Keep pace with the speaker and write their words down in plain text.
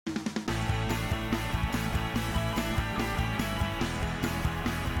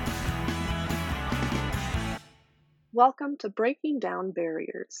Welcome to Breaking Down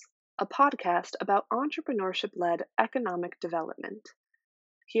Barriers, a podcast about entrepreneurship led economic development.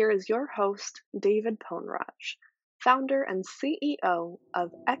 Here is your host, David Ponraj, founder and CEO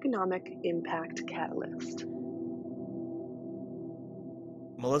of Economic Impact Catalyst.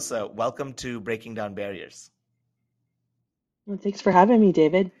 Melissa, welcome to Breaking Down Barriers. Well, thanks for having me,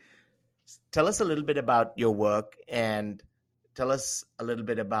 David. Tell us a little bit about your work and tell us a little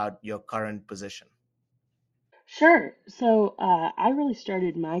bit about your current position. Sure. I really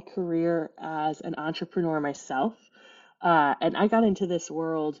started my career as an entrepreneur myself. And I got into this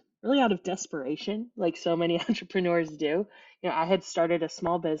world really out of desperation, like so many entrepreneurs do. I had started a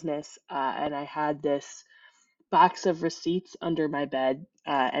small business and I had this box of receipts under my bed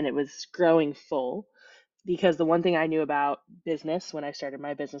and it was growing full because the one thing I knew about business when I started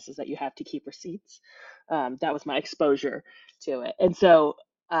my business is that you have to keep receipts. That was my exposure to it.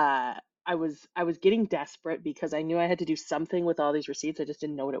 Uh, I was getting desperate because I knew I had to do something with all these receipts. I just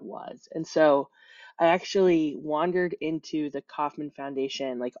didn't know what it was. And so I actually wandered into the Kauffman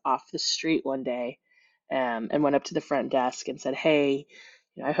Foundation, like off the street one day, and went up to the front desk and said, "Hey,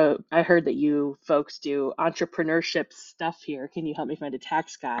 I heard that you folks do entrepreneurship stuff here. Can you help me find a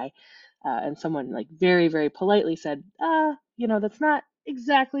tax guy?" And someone like very, very politely said, that's not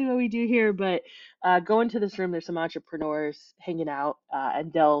exactly what we do here, but go into this room. There's some entrepreneurs hanging out,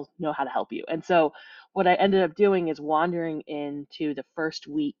 and they'll know how to help you. And so what I ended up doing is wandering into the first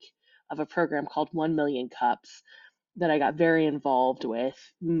week of a program called 1 Million Cups that I got very involved with.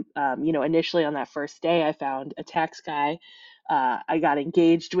 Initially on that first day, I found a tax guy. I got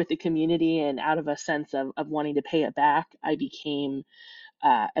engaged with the community, and out of a sense of wanting to pay it back, I became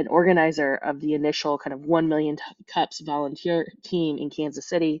an organizer of the initial kind of 1 Million Cups volunteer team in Kansas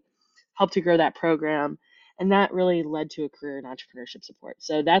City, helped to grow that program. And that really led to a career in entrepreneurship support.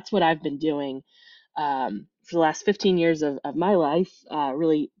 So that's what I've been doing for the last 15 years of my life,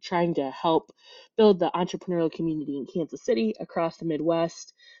 really trying to help build the entrepreneurial community in Kansas City, across the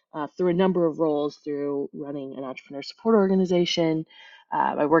Midwest, through a number of roles, through running an entrepreneur support organization,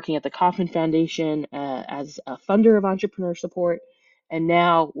 by working at the Kauffman Foundation as a funder of entrepreneur support, and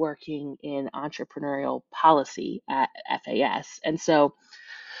now working in entrepreneurial policy at FAS. And so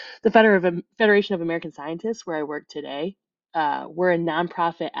the Federation of American Scientists, where I work today, we're a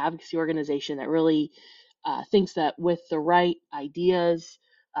nonprofit advocacy organization that really thinks that with the right ideas,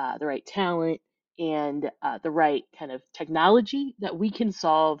 the right talent, and the right kind of technology, that we can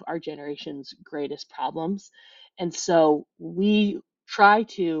solve our generation's greatest problems. And so we try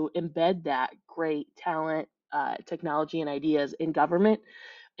to embed that great talent, technology, and ideas in government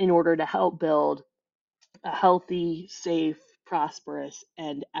in order to help build a healthy, safe, prosperous,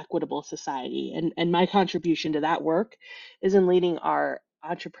 and equitable society. And my contribution to that work is in leading our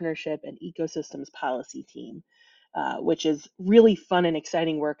entrepreneurship and ecosystems policy team, which is really fun and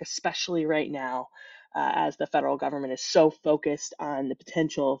exciting work, especially right now, as the federal government is so focused on the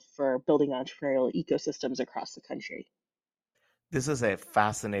potential for building entrepreneurial ecosystems across the country. This is a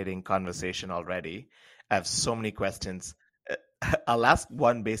fascinating conversation already. I have so many questions. I'll ask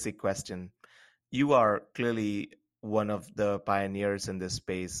one basic question. You are clearly one of the pioneers in this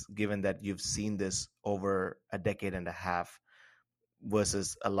space, given that you've seen this over a decade and a half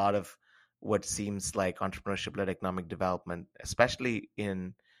versus a lot of what seems like entrepreneurship-led economic development, especially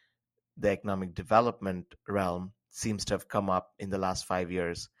in the economic development realm, seems to have come up in the last 5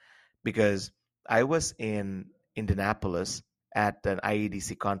 years. Because I was in Indianapolis at an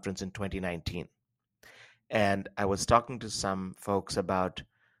IEDC conference in 2019, and I was talking to some folks about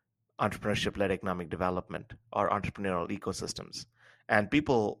entrepreneurship-led economic development or entrepreneurial ecosystems. And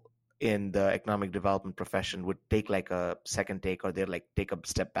people in the economic development profession would take like a second take, or they'd like take a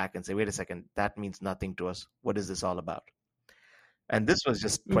step back and say, wait a second, that means nothing to us. What is this all about? And this was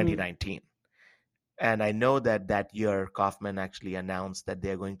just Mm-hmm. 2019. And I know that that year, Kauffman actually announced that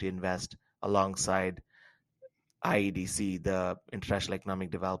they're going to invest alongside IEDC, the International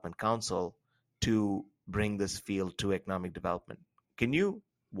Economic Development Council, to bring this field to economic development. Can you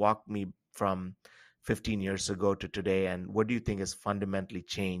walk me from 15 years ago to today, and what do you think has fundamentally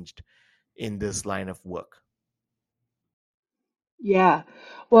changed in this line of work? Yeah.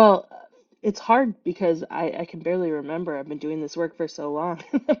 Well, it's hard because I can barely remember. I've been doing this work for so long.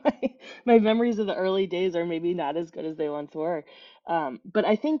 My memories of the early days are maybe not as good as they once were. But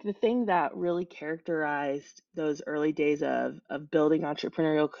I think the thing that really characterized those early days of building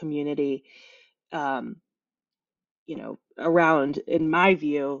entrepreneurial community, um, around, in my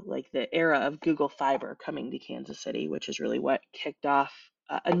view, like the era of Google Fiber coming to Kansas City, which is really what kicked off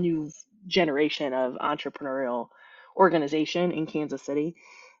a new generation of entrepreneurial organization in Kansas City.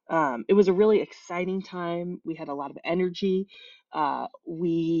 It was a really exciting time. We had a lot of energy.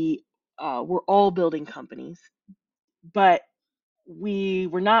 We were all building companies, but we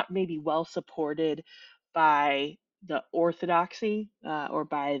were not maybe well supported by the orthodoxy or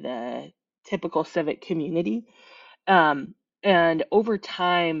by the typical civic community. Um, and over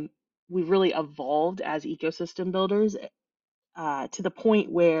time, we really evolved as ecosystem builders to the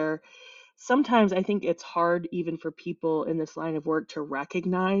point where sometimes I think it's hard even for people in this line of work to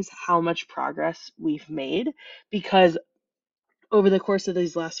recognize how much progress we've made because over the course of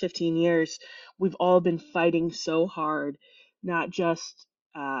these last 15 years, we've all been fighting so hard, not just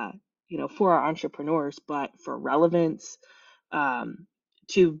uh, for our entrepreneurs, but for relevance, um,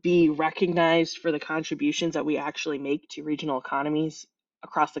 to be recognized for the contributions that we actually make to regional economies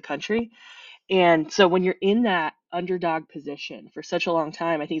across the country. And so when you're in that underdog position for such a long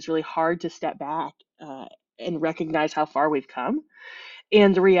time, I think it's really hard to step back and recognize how far we've come.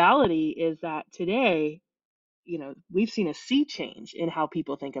 And the reality is that today, we've seen a sea change in how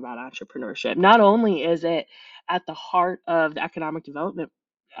people think about entrepreneurship. Not only is it at the heart of the economic development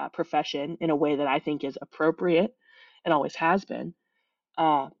profession in a way that I think is appropriate and always has been,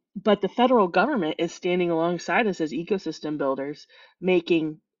 uh, but the federal government is standing alongside us as ecosystem builders,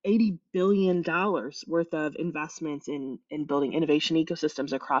 making $80 billion worth of investments in building innovation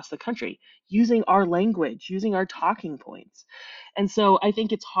ecosystems across the country, using our language, using our talking points. And so I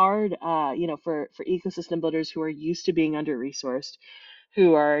think it's hard, for ecosystem builders who are used to being under resourced,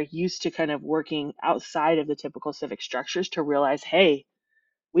 who are used to kind of working outside of the typical civic structures to realize, hey,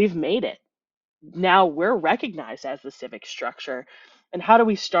 we've made it. Now we're recognized as the civic structure. And how do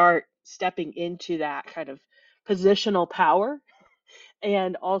we start stepping into that kind of positional power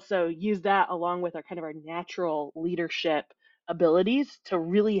and also use that along with our kind of our natural leadership abilities to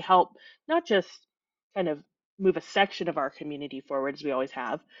really help not just kind of move a section of our community forward as we always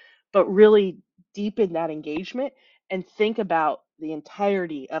have, but really deepen that engagement and think about the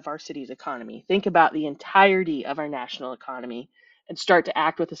entirety of our city's economy, think about the entirety of our national economy, and start to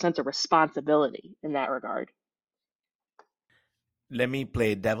act with a sense of responsibility in that regard. Let me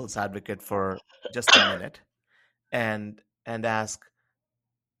play devil's advocate for just a minute and ask,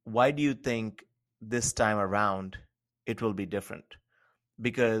 why do you think this time around it will be different?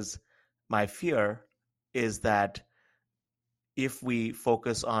 Because my fear is that if we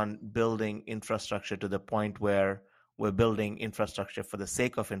focus on building infrastructure to the point where we're building infrastructure for the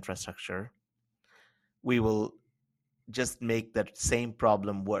sake of infrastructure, we will just make that same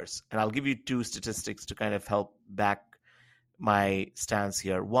problem worse. And I'll give you two statistics to kind of help back my stance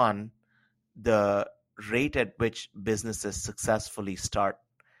here. One, the rate at which businesses successfully start,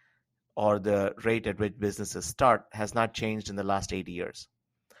 or the rate at which businesses start, has not changed in the last 80 years.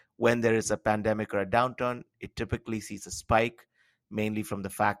 When there is a pandemic or a downturn, it typically sees a spike, mainly from the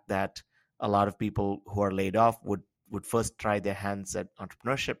fact that a lot of people who are laid off would first try their hands at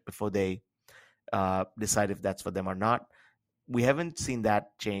entrepreneurship before they decide if that's for them or not. We haven't seen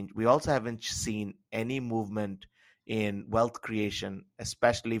that change. We also haven't seen any movement in wealth creation,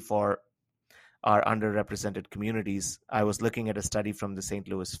 especially for our underrepresented communities. I was looking at a study from the St.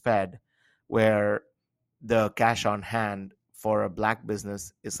 Louis Fed where the cash on hand for a black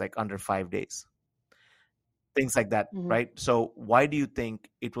business is like under 5 days. Things like that, Mhm. right? So why do you think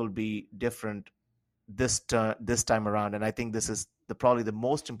it will be different this time around? And I think this is probably the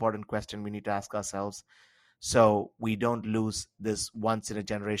most important question we need to ask ourselves, so we don't lose this once in a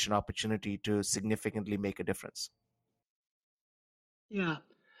generation opportunity to significantly make a difference. Yeah.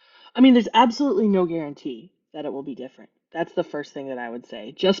 I mean, there's absolutely no guarantee that it will be different. That's the first thing that I would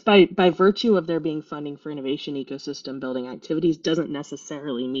say. Just by virtue of there being funding for innovation ecosystem building activities doesn't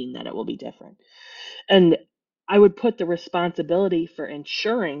necessarily mean that it will be different. And I would put the responsibility for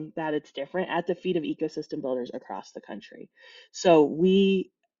ensuring that it's different at the feet of ecosystem builders across the country. So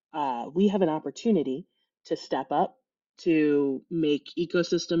we have an opportunity to step up to make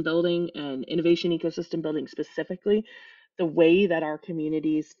ecosystem building and innovation ecosystem building specifically the way that our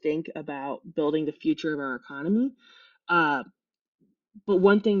communities think about building the future of our economy. Uh, but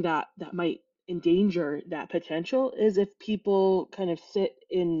one thing that might endanger that potential is if people kind of sit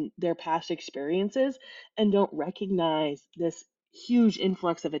in their past experiences and don't recognize this huge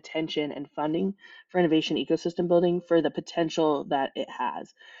influx of attention and funding for innovation ecosystem building for the potential that it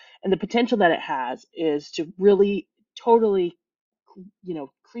has. And the potential that it has is to really totally,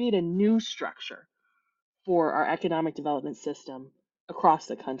 create a new structure for our economic development system across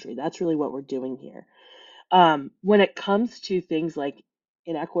the country. That's really what we're doing here. When it comes to things like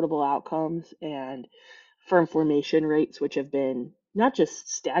inequitable outcomes and firm formation rates, which have been not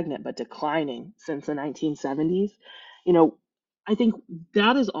just stagnant but declining since the 1970s, you know, I think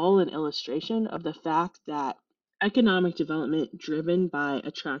that is all an illustration of the fact that economic development driven by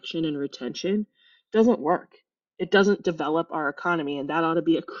attraction and retention doesn't work. It doesn't develop our economy, and that ought to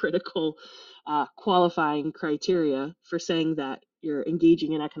be a critical qualifying criteria for saying that you're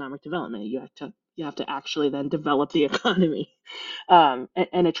engaging in economic development. You have to actually then develop the economy, and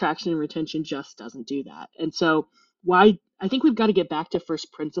attraction and retention just doesn't do that. And so, why I think we've got to get back to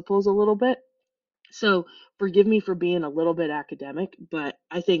first principles a little bit. So forgive me for being a little bit academic, but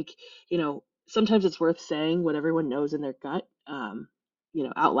I think, sometimes it's worth saying what everyone knows in their gut,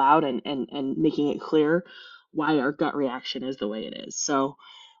 out loud, and making it clear why our gut reaction is the way it is. So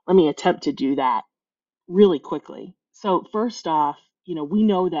let me attempt to do that really quickly. So first off, we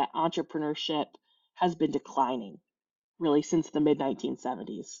know that entrepreneurship has been declining really since the mid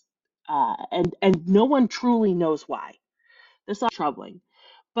 1970s. And no one truly knows why. This is troubling.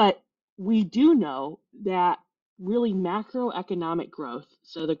 But we do know that really macroeconomic growth,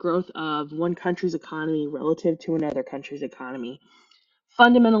 so the growth of one country's economy relative to another country's economy,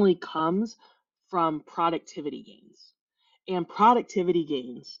 fundamentally comes from productivity gains. And productivity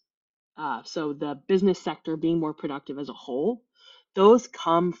gains, so the business sector being more productive as a whole, those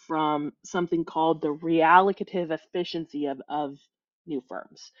come from something called the reallocative efficiency of new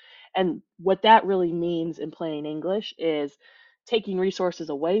firms. And what that really means in plain English is taking resources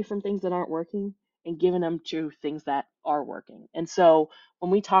away from things that aren't working and giving them to things that are working. And so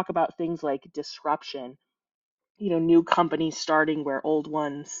when we talk about things like disruption, new companies starting where old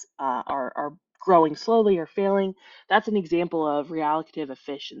ones are growing slowly or failing, that's an example of reallocative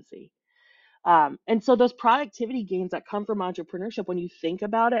efficiency. And so those productivity gains that come from entrepreneurship, when you think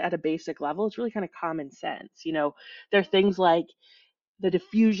about it at a basic level, it's really kind of common sense. There are things like the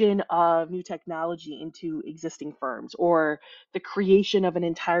diffusion of new technology into existing firms or the creation of an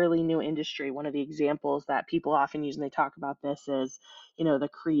entirely new industry. One of the examples that people often use when they talk about this is, the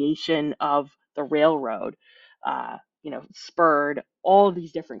creation of the railroad, spurred all of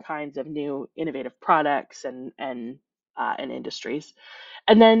these different kinds of new innovative products and industries.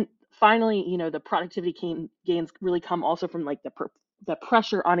 And then finally, the productivity gains really come also from like the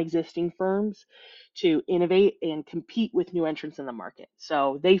pressure on existing firms to innovate and compete with new entrants in the market.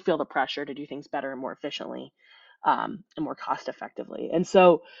 So they feel the pressure to do things better and more efficiently, and more cost effectively. And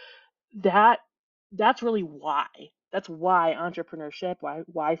so that that's really why. That's why entrepreneurship,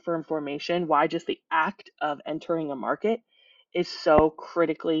 why firm formation, why just the act of entering a market is so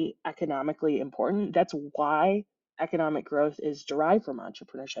critically economically important. That's why economic growth is derived from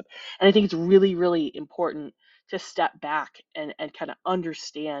entrepreneurship. And I think it's really, really important to step back and kind of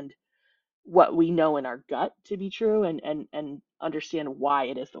understand what we know in our gut to be true, and understand why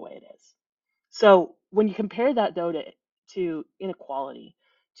it is the way it is. So when you compare that though to inequality,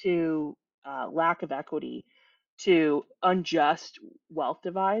 to lack of equity, to unjust wealth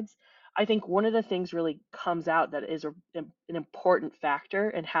divides, I think one of the things really comes out that is an important factor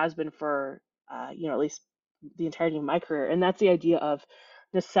and has been for at least the entirety of my career, and that's the idea of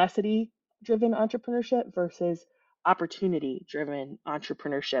necessity driven entrepreneurship versus opportunity driven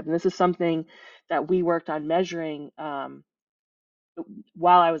entrepreneurship. And this is something that we worked on measuring.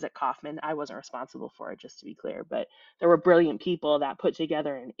 While I was at Kaufman, I wasn't responsible for it, just to be clear, but there were brilliant people that put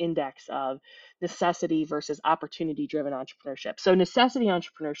together an index of necessity versus opportunity driven entrepreneurship. So, necessity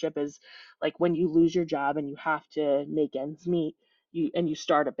entrepreneurship is like when you lose your job and you have to make ends meet, you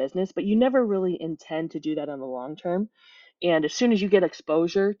start a business, but you never really intend to do that on the long term. And as soon as you get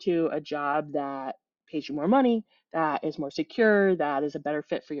exposure to a job that pays you more money, that is more secure, that is a better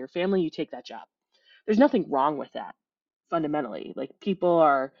fit for your family, you take that job. There's nothing wrong with that fundamentally. Like people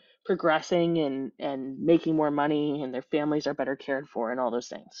are progressing and making more money and their families are better cared for and all those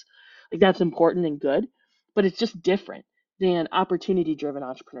things. Like that's important and good, but it's just different than opportunity driven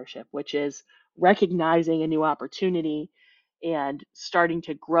entrepreneurship, which is recognizing a new opportunity and starting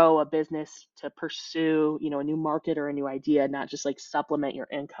to grow a business to pursue, a new market or a new idea, not just like supplement your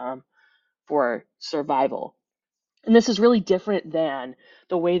income for survival. And this is really different than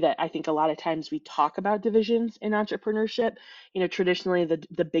the way that I think a lot of times we talk about divisions in entrepreneurship. Traditionally,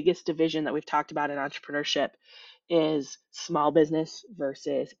 the biggest division that we've talked about in entrepreneurship is small business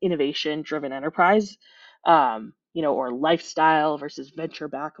versus innovation driven enterprise, or lifestyle versus venture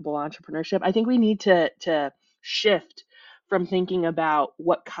backable entrepreneurship. I think we need to shift from thinking about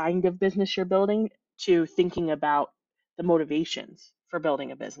what kind of business you're building to thinking about the motivations for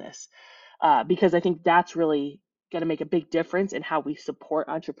building a business, because I think that's really going to make a big difference in how we support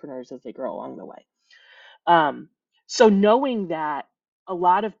entrepreneurs as they grow along the way. Um, so knowing that a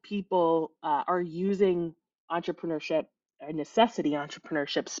lot of people are using entrepreneurship a necessity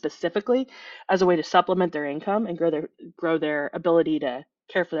entrepreneurship specifically as a way to supplement their income and grow their ability to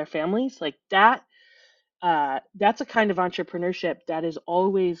care for their families, like that, that's a kind of entrepreneurship that is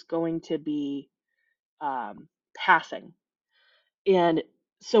always going to be passing. And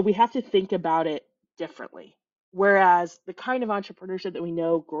so we have to think about it differently. Whereas the kind of entrepreneurship that we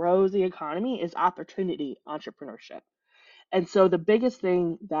know grows the economy is opportunity entrepreneurship. And so the biggest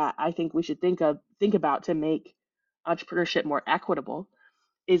thing that I think we should think about to make entrepreneurship more equitable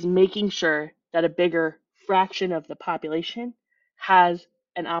is making sure that a bigger fraction of the population has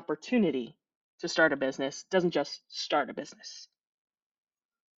an opportunity to start a business, doesn't just start a business.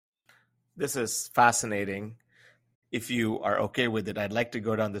 This is fascinating. If you are okay with it, I'd like to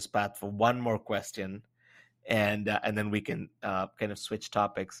go down this path for one more question, and then we can kind of switch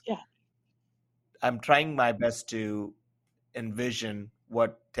topics. Yeah. I'm trying my best to envision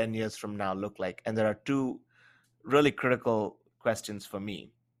what 10 years from now look like, and there are two really critical questions for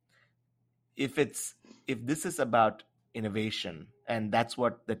me. If this is about innovation, and that's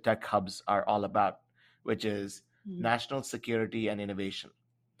what the tech hubs are all about, which is Mhm. national security and innovation.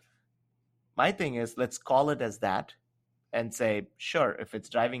 My thing is, let's call it as that and say, sure, if it's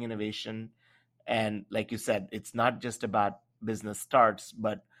driving innovation, and like you said, it's not just about business starts,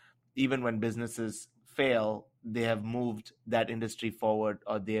 but even when businesses fail, they have moved that industry forward,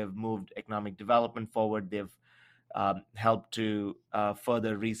 or they have moved economic development forward. They've helped to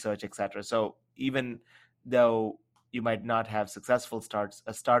further research, etc. So even though you might not have successful starts,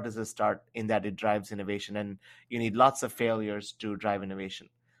 a start is a start in that it drives innovation, and you need lots of failures to drive innovation.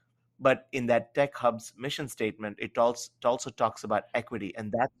 But in that tech hub's mission statement, it also talks about equity,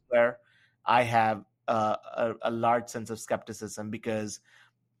 and that's where I have a large sense of skepticism, because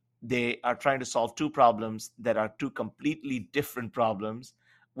they are trying to solve two problems that are two completely different problems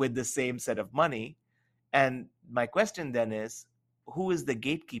with the same set of money. And my question then is, who is the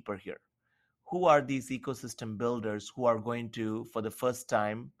gatekeeper here? Who are these ecosystem builders who are going to, for the first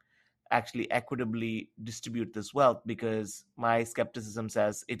time, actually equitably distribute this wealth? Because my skepticism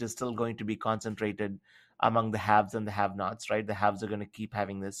says it is still going to be concentrated among the haves and the have nots, right? The haves are going to keep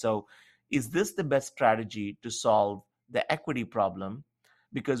having this. So, is this the best strategy to solve the equity problem?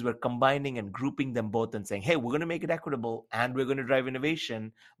 Because we're combining and grouping them both and saying, hey, we're going to make it equitable and we're going to drive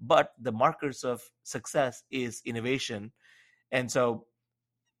innovation, but the markers of success is innovation. And so,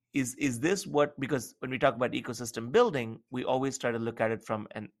 is this what, because when we talk about ecosystem building, we always try to look at it from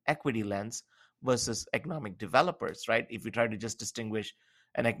an equity lens versus economic developers, right? If we try to just distinguish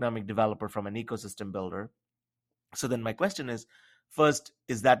an economic developer from an ecosystem builder. So then my question is, first,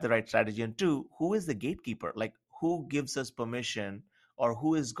 is that the right strategy? And two, who is the gatekeeper? Like, who gives us permission, or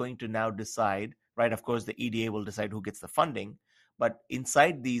who is going to now decide, right? Of course, the EDA will decide who gets the funding, but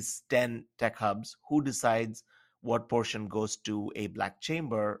inside these 10 tech hubs, who decides what portion goes to a black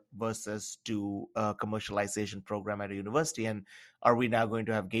chamber versus to a commercialization program at a university? And are we now going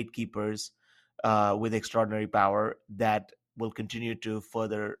to have gatekeepers with extraordinary power that will continue to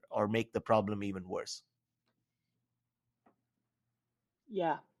further or make the problem even worse?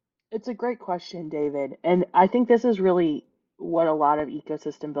 Yeah, it's a great question, David. And I think this is really what a lot of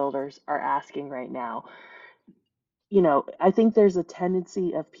ecosystem builders are asking right now. I think there's a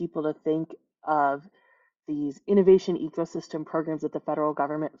tendency of people to think of these innovation ecosystem programs that the federal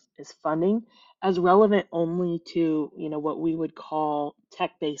government is funding as relevant only to, what we would call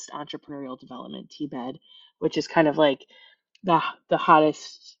tech-based entrepreneurial development, TBED, which is kind of like the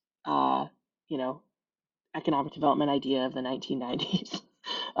hottest, uh, you know, economic development idea of the 1990s.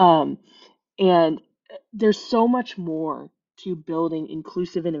 Um, and there's so much more to building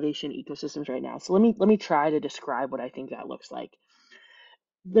inclusive innovation ecosystems right now. So let me try to describe what I think that looks like.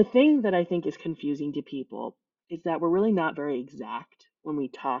 The thing that I think is confusing to people is that we're really not very exact when we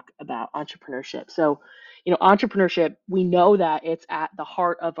talk about entrepreneurship. So, entrepreneurship, we know that it's at the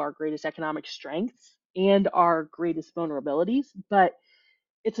heart of our greatest economic strengths and our greatest vulnerabilities, but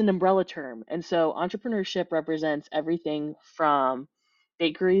it's an umbrella term. And so entrepreneurship represents everything from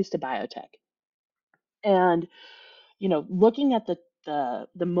bakeries to biotech. And, looking at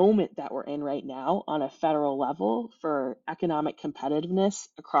the moment that we're in right now on a federal level for economic competitiveness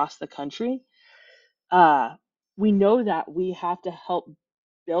across the country, uh, we know that we have to help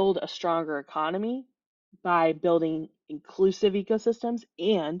build a stronger economy by building inclusive ecosystems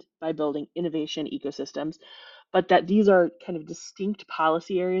and by building innovation ecosystems, but that these are kind of distinct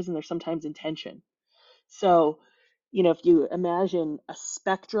policy areas and they're sometimes in tension. So, if you imagine a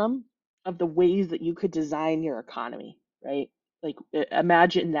spectrum of the ways that you could design your economy, right? Like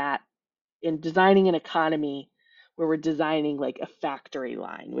imagine that in designing an economy, where we're designing like a factory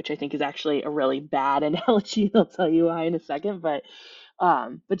line, which I think is actually a really bad analogy. I'll tell you why in a second, but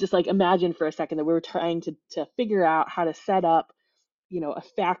just like imagine for a second that we were trying to figure out how to set up, a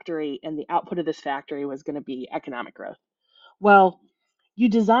factory, and the output of this factory was going to be economic growth. Well, you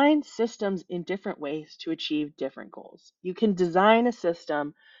design systems in different ways to achieve different goals. You can design a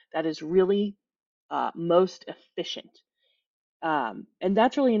system that is really most efficient. And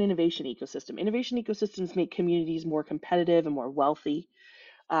that's really an innovation ecosystem. Innovation ecosystems make communities more competitive and more wealthy.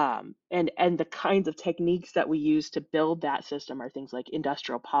 And the kinds of techniques that we use to build that system are things like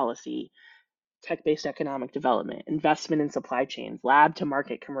industrial policy, tech-based economic development, investment in supply chains, lab to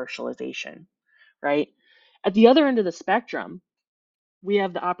market commercialization, right? At the other end of the spectrum, we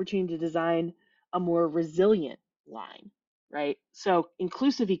have the opportunity to design a more resilient line, right? So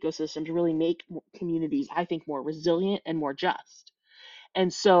inclusive ecosystems really make communities, I think, more resilient and more just.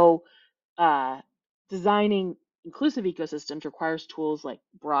 And so uh, designing inclusive ecosystems requires tools like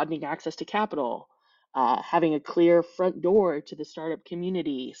broadening access to capital, having a clear front door to the startup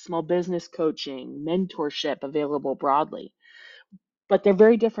community, small business coaching, mentorship available broadly. But they're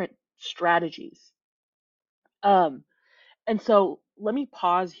very different strategies. Um, and so let me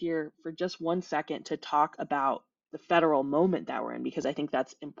pause here for just 1 second to talk about the federal moment that we're in, because I think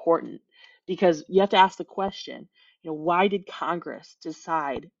that's important. Because you have to ask the question, why did Congress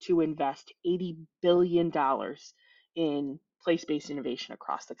decide to invest $80 billion in place-based innovation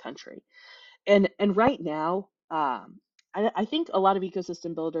across the country? And right now, I think a lot of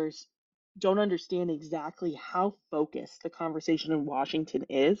ecosystem builders don't understand exactly how focused the conversation in Washington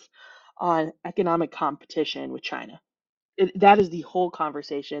is on economic competition with China. That is the whole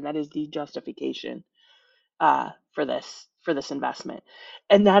conversation. That is the justification for this investment,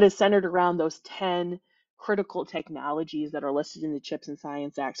 and that is centered around those 10 critical technologies that are listed in the Chips and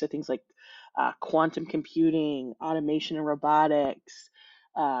Science Act. So things like quantum computing, automation and robotics,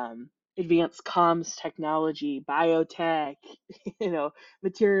 um, advanced comms technology, biotech, you know,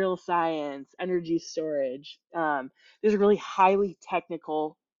 material science, energy storage. These are really highly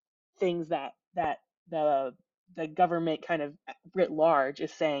technical things that the the government kind of writ large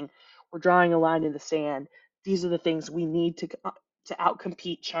is saying we're drawing a line in the sand. These are the things we need to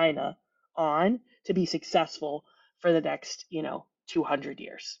outcompete China on to be successful for the next 200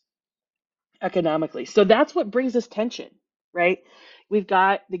 years economically. So that's what brings us tension, right? We've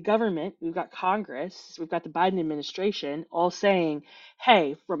got the government, we've got Congress, we've got the Biden administration all saying,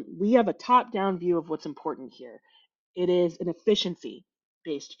 hey, we have a top down view of what's important here. It is an efficiency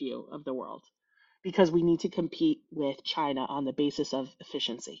based view of the world because we need to compete with China on the basis of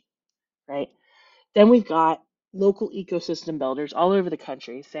efficiency, right? Then we've got local ecosystem builders all over the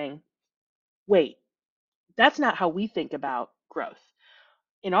country saying, wait, that's not how we think about growth.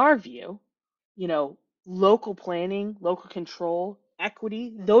 In our view, you know, local planning, local control,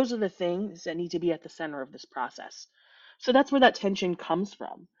 equity, those are the things that need to be at the center of this process. So that's where that tension comes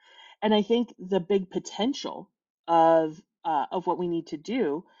from. And I think the big potential of what we need to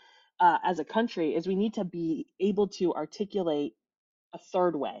do as a country is we need to be able to articulate a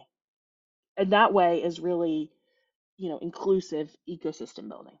third way, and that way is really inclusive ecosystem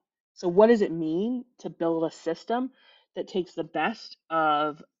building. So what does it mean to build a system that takes the best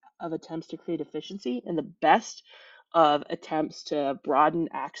of attempts to create efficiency and the best of attempts to broaden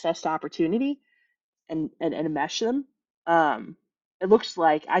access to opportunity and mesh them? Um, it looks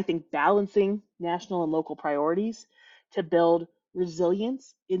like, I think, balancing national and local priorities to build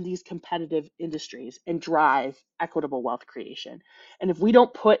resilience in these competitive industries and drive equitable wealth creation. And if we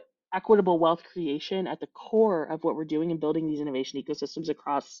don't put equitable wealth creation at the core of what we're doing in building these innovation ecosystems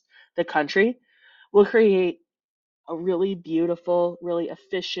across the country, we'll create a really beautiful, really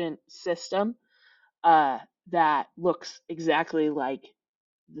efficient system uh, that looks exactly like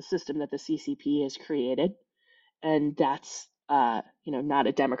the system that the CCP has created, and that's not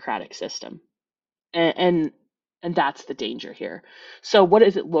a democratic system, and, and and that's the danger here. So what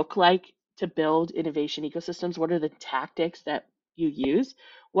does it look like to build innovation ecosystems? What are the tactics that you use?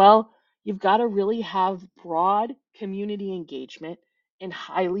 Well, you've got to really have broad community engagement and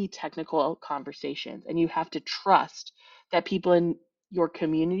highly technical conversations, and you have to trust that people in your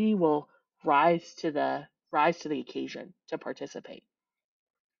community will rise to the occasion to participate.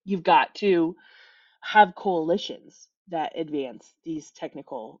 You've got to have coalitions that advance these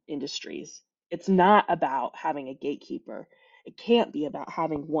technical industries. It's not about having a gatekeeper. It can't be about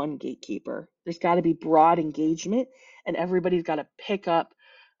having one gatekeeper. There's got to be broad engagement, and everybody's got to pick up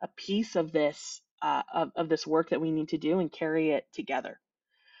a piece of this of this work that we need to do and carry it together.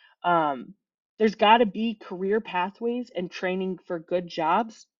 Um, there's got to be career pathways and training for good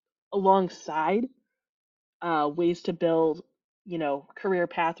jobs alongside ways to build, career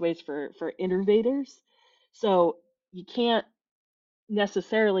pathways for innovators. So you can't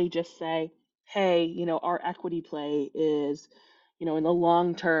necessarily just say, hey, our equity play is, in the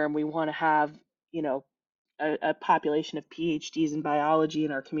long term, we want to have, you know, a population of PhDs in biology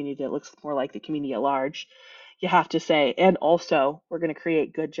in our community that looks more like the community at large. You have to say, and also, we're going to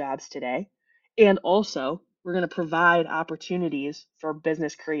create good jobs today. And also, we're going to provide opportunities for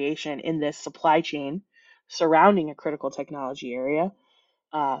business creation in this supply chain surrounding a critical technology area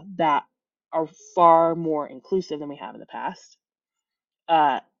that are far more inclusive than we have in the past.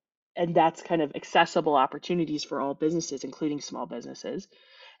 Uh, and that's kind of accessible opportunities for all businesses, including small businesses.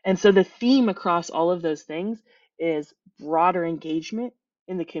 And so the theme across all of those things is broader engagement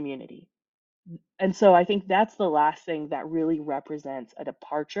in the community. And so I think that's the last thing that really represents a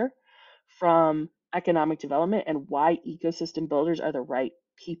departure from economic development and why ecosystem builders are the right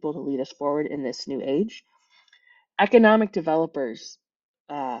people to lead us forward in this new age. Economic developers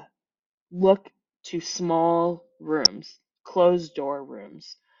uh, look to small rooms, closed door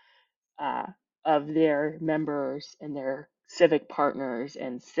rooms, uh, of their members and their civic partners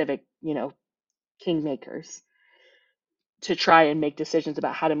and civic, kingmakers to try and make decisions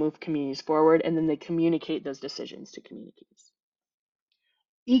about how to move communities forward, and then they communicate those decisions to communities.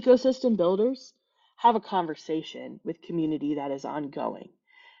 Ecosystem builders have a conversation with community that is ongoing,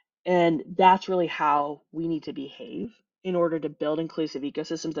 and that's really how we need to behave in order to build inclusive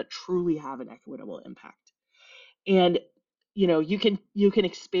ecosystems that truly have an equitable impact. And you can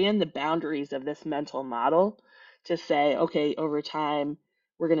expand the boundaries of this mental model to say, okay, over time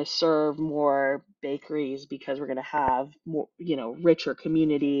we're going to serve more bakeries because we're going to have more, richer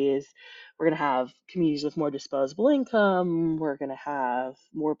communities. We're going to have communities with more disposable income. We're going to have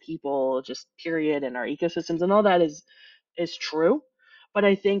more people, just period, in our ecosystems, and all that is true. But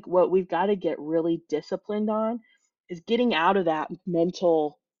I think what we've got to get really disciplined on is getting out of that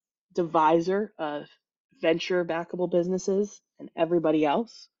mental divisor of venture backable businesses and everybody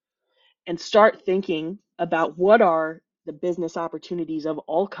else and start thinking about what are the business opportunities of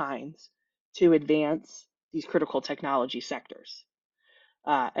all kinds to advance these critical technology sectors.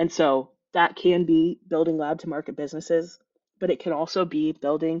 And so that can be building lab to market businesses, but it can also be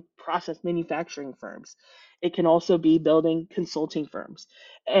building process manufacturing firms. It can also be building consulting firms.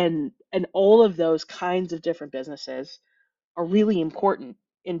 And all of those kinds of different businesses are really important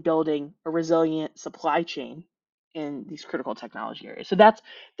in building a resilient supply chain in these critical technology areas. So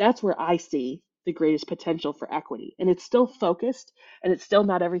that's where I see the greatest potential for equity. And it's still focused and it's still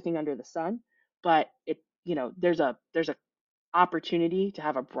not everything under the sun, but there's a opportunity to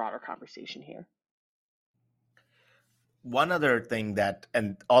have a broader conversation here. One other thing that,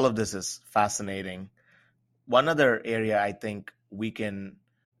 and all of this is fascinating, one other area I think we can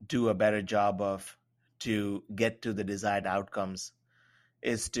do a better job of to get to the desired outcomes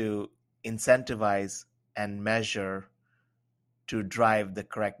is to incentivize and measure to drive the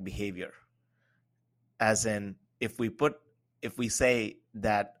correct behavior. As in, if we say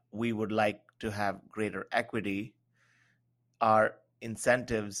that we would like to have greater equity, our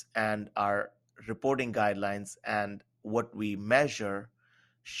incentives and our reporting guidelines and what we measure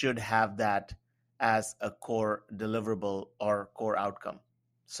should have that as a core deliverable or core outcome.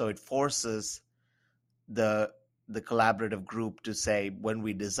 So it forces the the collaborative group to say, when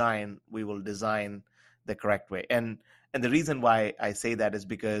we design, we will design the correct way. And the reason why I say that is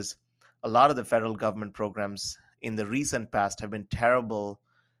because a lot of the federal government programs in the recent past have been terrible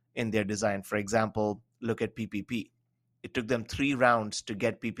in their design. For example, look at PPP. It took them 3 rounds to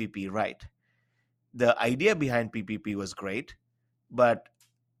get PPP right. The idea behind PPP was great, but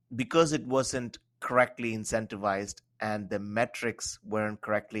because it wasn't correctly incentivized and the metrics weren't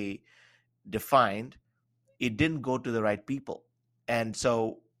correctly defined, it didn't go to the right people. And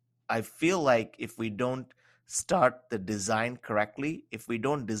so I feel like if we don't start the design correctly, if we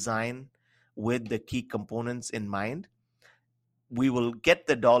don't design with the key components in mind, we will get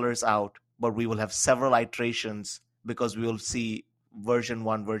the dollars out, but we will have several iterations because we will see version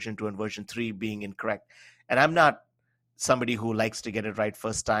 1, version 2, and version 3 being incorrect. And I'm not somebody who likes to get it right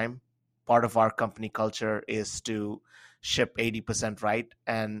first time. Part of our company culture is to ship 80% right,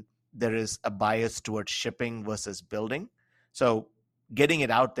 and there is a bias towards shipping versus building. So getting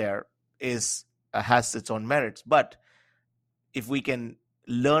it out there is has its own merits. But if we can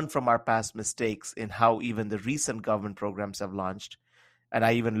learn from our past mistakes in how even the recent government programs have launched, and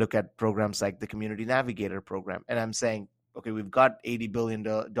I even look at programs like the Community Navigator program, and I'm saying, okay, we've got $80 billion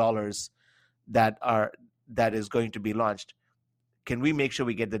that is going to be launched. Can we make sure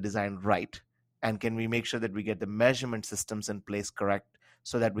we get the design right? And can we make sure that we get the measurement systems in place correct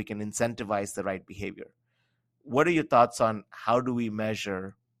so that we can incentivize the right behavior? What are your thoughts on how do we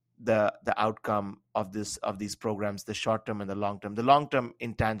measure the outcome of these programs, the short term and the long term? The long term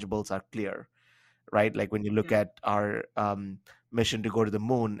intangibles are clear, right? Like when you look Yeah. at our mission to go to the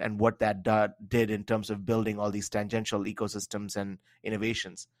moon and what that did in terms of building all these tangential ecosystems and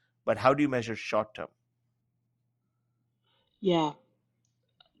innovations. But how do you measure short term? Yeah,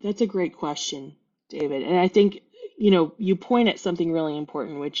 that's a great question, David. And I think, you point at something really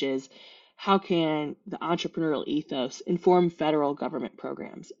important, which is how can the entrepreneurial ethos inform federal government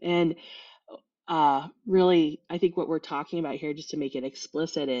programs? And really, I think what we're talking about here, just to make it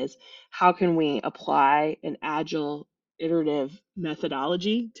explicit, is how can we apply an agile, iterative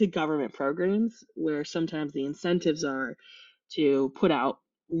methodology to government programs where sometimes the incentives are to put out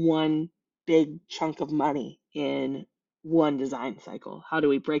one big chunk of money in one design cycle. How do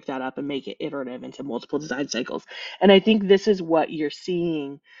we break that up and make it iterative into multiple design cycles? And I think this is what you're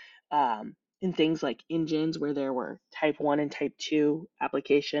seeing in things like engines where there were type 1 and type 2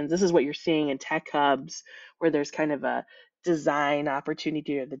 applications. This is what you're seeing in tech hubs where there's kind of a design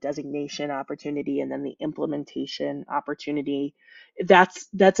opportunity or the designation opportunity and then the implementation opportunity. That's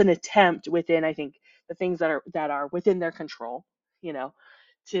an attempt within, I think, the things that are within their control, you know,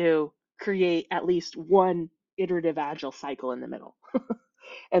 to create at least one iterative agile cycle in the middle.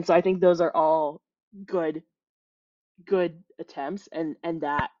 And so I think those are all good good attempts, and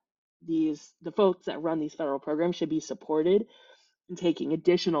that the folks that run these federal programs should be supported in taking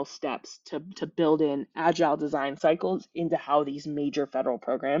additional steps to build in agile design cycles into how these major federal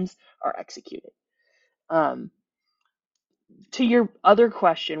programs are executed. Um, to your other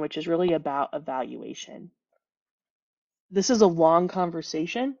question, which is really about evaluation, this is a long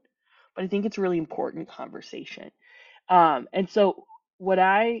conversation, but I think it's a really important conversation. And so, what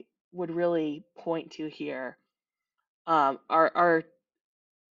I would really point to here are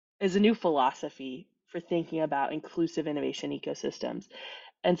is a new philosophy for thinking about inclusive innovation ecosystems.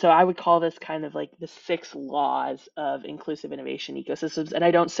 And so I would call this kind of like the six laws of inclusive innovation ecosystems. And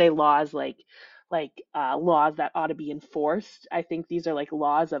I don't say laws like laws that ought to be enforced. I think these are like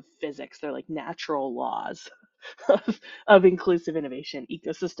laws of physics. They're like natural laws of inclusive innovation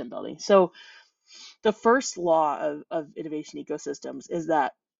ecosystem building. So the first law of innovation ecosystems is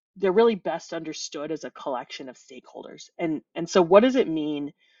that they're really best understood as a collection of stakeholders. And so what does it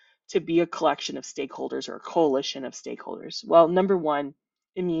mean to be a collection of stakeholders or a coalition of stakeholders? Well, number one,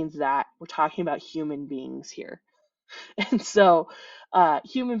 it means that we're talking about human beings here. And so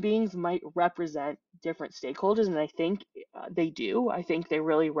human beings might represent different stakeholders, and I think they do. I think they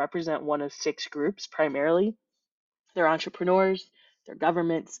really represent one of six groups primarily. They're entrepreneurs, they're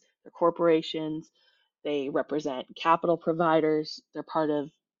governments, they're corporations, they represent capital providers, they're part of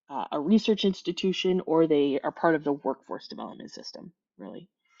a research institution, or they are part of the workforce development system, really.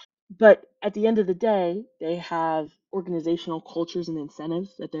 But at the end of the day, they have organizational cultures and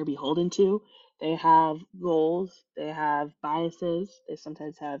incentives that they're beholden to. They have goals, they have biases, they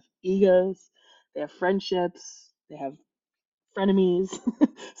sometimes have egos, they have friendships, they have frenemies.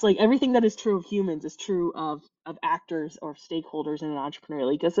 It's like everything that is true of humans is true of actors or stakeholders in an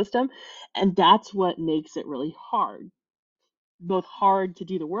entrepreneurial ecosystem. And that's what makes it really hard, both hard to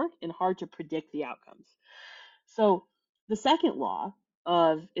do the work and hard to predict the outcomes. So the second law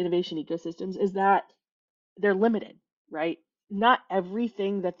of innovation ecosystems is that they're limited, right? Not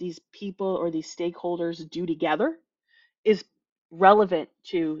everything that these people or these stakeholders do together is relevant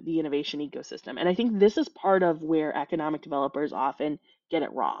to the innovation ecosystem. And I think this is part of where economic developers often get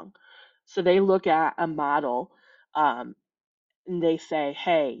it wrong. So they look at a model um, and they say,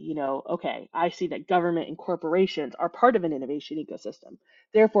 hey, okay, I see that government and corporations are part of an innovation ecosystem.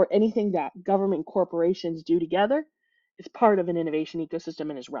 Therefore, anything that government and corporations do together is part of an innovation ecosystem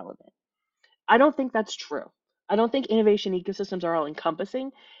and is relevant. I don't think that's true. I don't think innovation ecosystems are all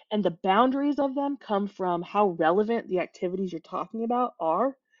encompassing, and the boundaries of them come from how relevant the activities you're talking about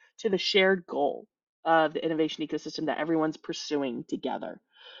are to the shared goal of the innovation ecosystem that everyone's pursuing together.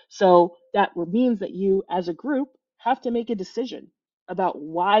 So that means that you, as a group, have to make a decision about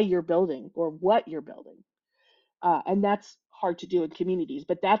why you're building or what you're building. And that's hard to do in communities,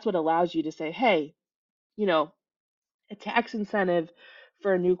 but that's what allows you to say, hey, you know, a tax incentive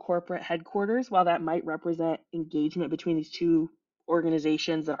for a new corporate headquarters, while that might represent engagement between these two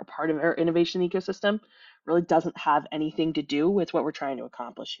organizations that are part of our innovation ecosystem, really doesn't have anything to do with what we're trying to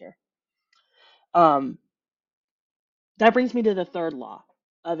accomplish here. Um, that brings me to the third law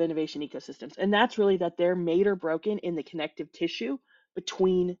of innovation ecosystems, and that's really that they're made or broken in the connective tissue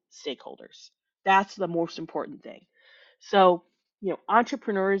between stakeholders. That's the most important thing. So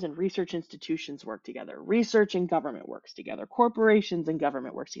entrepreneurs and research institutions work together, research and government works together, corporations and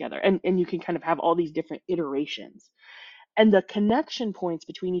government works together, and you can kind of have all these different iterations. And the connection points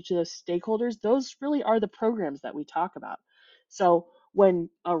between each of those stakeholders, those really are the programs that we talk about. So when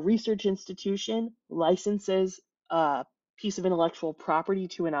a research institution licenses a piece of intellectual property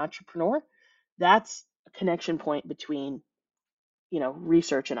to an entrepreneur, that's a connection point between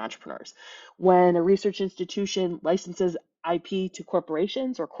research and entrepreneurs. When a research institution licenses IP to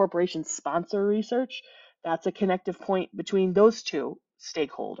corporations or corporations sponsor research, that's a connective point between those two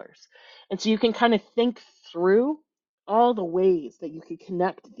stakeholders. And so you can kind of think through all the ways that you can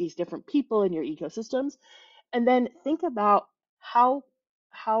connect these different people in your ecosystems, and then think about how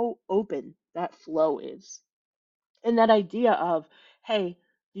open that flow is. And that idea of, hey,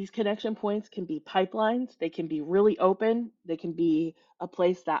 these connection points can be pipelines, they can be really open, they can be a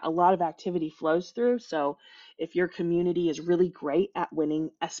place that a lot of activity flows through. So if your community is really great at winning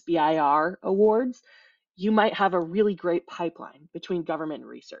SBIR awards, you might have a really great pipeline between government and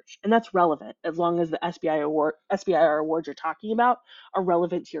research. And that's relevant as long as the SBIR awards you're talking about are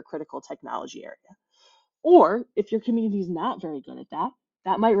relevant to your critical technology area. Or if your community is not very good at that,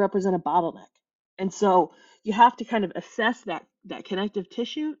 that might represent a bottleneck. And so you have to kind of assess that connective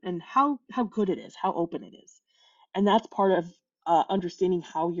tissue and how good it is, how open it is. And that's part of understanding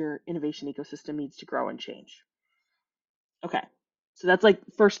how your innovation ecosystem needs to grow and change. Okay, so that's like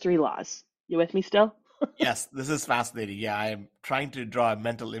first three laws. You with me still? Yes, this is fascinating. Yeah, I'm trying to draw a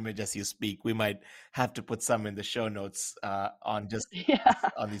mental image as you speak. We might have to put some in the show notes on just Yeah.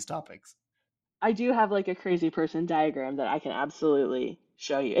 on these topics. I do have like a crazy person diagram that I can absolutely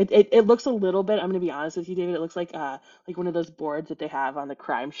show you. It looks a little bit, I'm gonna be honest with you, David, it looks like one of those boards that they have on the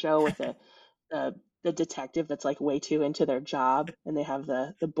crime show with the the detective that's like way too into their job and they have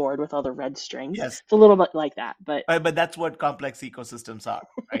the board with all the red strings. Yes, It's a little bit like that, but but that's what complex ecosystems are,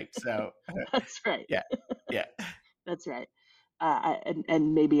 right? So, that's right. yeah, yeah. That's right.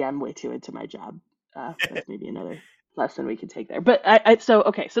 And maybe I'm way too into my job. That's maybe another lesson we could take there. But so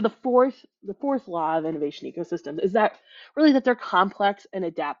okay. So the fourth law of innovation ecosystems is that really that they're complex and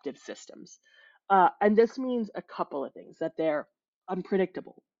adaptive systems, and this means a couple of things: that they're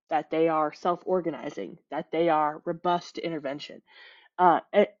unpredictable, that they are self-organizing, that they are robust to intervention,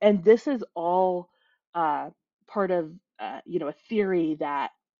 and this is all uh, part of a theory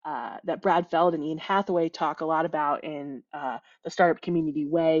that Brad Feld and Ian Hathaway talk a lot about in the Startup Community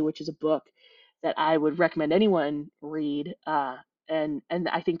Way, which is a book that I would recommend anyone read. And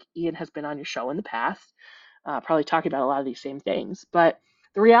I think Ian has been on your show in the past, probably talking about a lot of these same things. But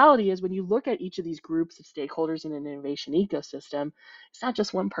the reality is, when you look at each of these groups of stakeholders in an innovation ecosystem, it's not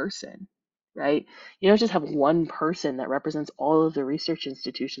just one person, right? You don't just have one person that represents all of the research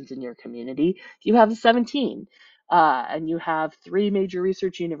institutions in your community. You have 17, and you have three major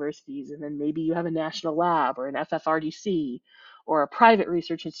research universities, and then maybe you have a national lab or an FFRDC or a private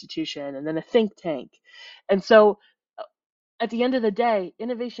research institution, and then a think tank. And so at the end of the day,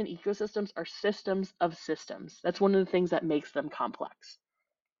 innovation ecosystems are systems of systems. That's one of the things that makes them complex.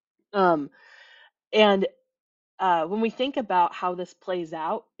 Um, and when we think about how this plays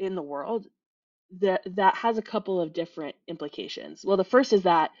out in the world, that has a couple of different implications. Well, the first is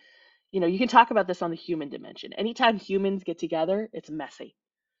that you can talk about this on the human dimension. Anytime humans get together, it's messy,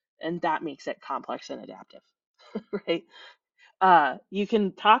 and that makes it complex and adaptive, right? You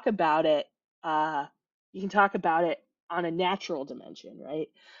can talk about it. You can talk about it on a natural dimension, right?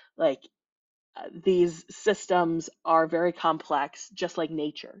 Like these systems are very complex, just like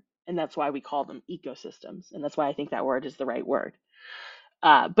nature, and that's why we call them ecosystems, and that's why I think that word is the right word.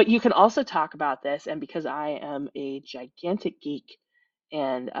 But you can also talk about this, and because I am a gigantic geek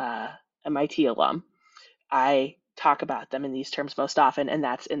and MIT alum, I talk about them in these terms most often, and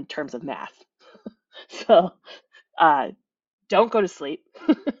that's in terms of math. So uh, don't go to sleep.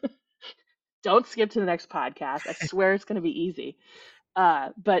 Don't skip to the next podcast. I swear it's going to be easy.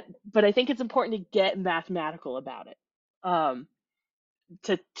 But I think it's important to get mathematical about it.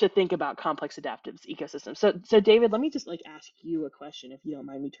 To think about complex adaptive ecosystems. So David, let me just like ask you a question if you don't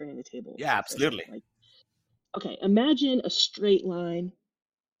mind me turning the tables Yeah, for a second. absolutely. Like, okay, imagine a straight line,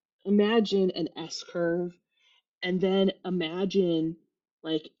 imagine an S curve, and then imagine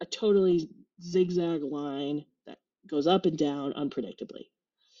like a totally zigzag line that goes up and down unpredictably.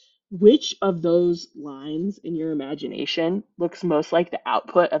 Which of those lines in your imagination looks most like the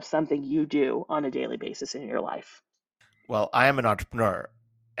output of something you do on a daily basis in your life? Well, I am an entrepreneur,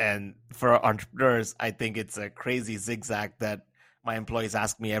 and for entrepreneurs, I think it's a crazy zigzag that my employees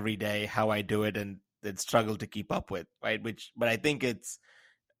ask me every day how I do it, and they struggle to keep up with, right? But I think it's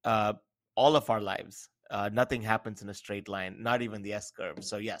uh, all of our lives. Nothing happens in a straight line, not even the S curve.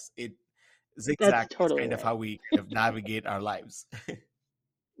 So yes, it That's zigzag is totally kind of right. how we kind of navigate our lives.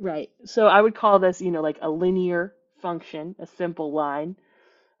 Right. So I would call this, like a linear function, a simple line,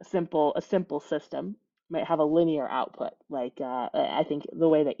 a simple system might have a linear output. Like I think the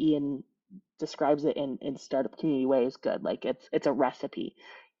way that Ian describes it in Startup Community Way is good. Like it's a recipe.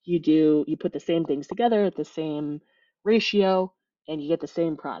 You put the same things together at the same ratio, and you get the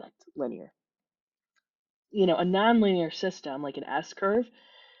same product, linear. A nonlinear system like an S curve,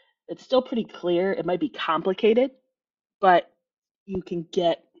 it's still pretty clear. It might be complicated, but you can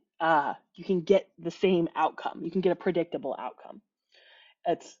get the same outcome. You can get a predictable outcome.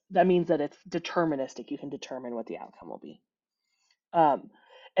 That means that it's deterministic. You can determine what the outcome will be. Um,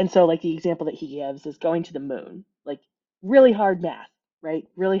 and so like the example that he gives is going to the moon, like really hard math, right?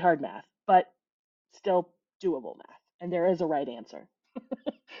 Really hard math, but still doable math. And there is a right answer.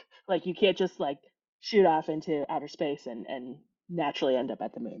 Like you can't just like shoot off into outer space and naturally end up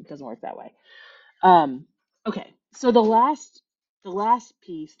at the moon. It doesn't work that way. Um, okay, so the last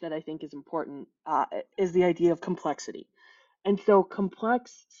piece that I think is important is the idea of complexity. And so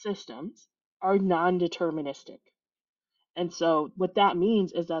complex systems are non-deterministic. And so what that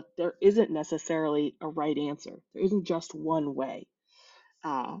means is that there isn't necessarily a right answer. There isn't just one way.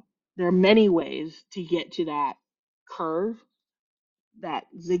 Uh, there are many ways to get to that curve that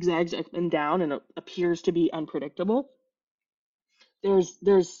zigzags up and down and appears to be unpredictable. There's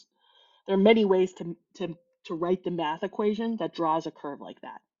there are many ways to write the math equation that draws a curve like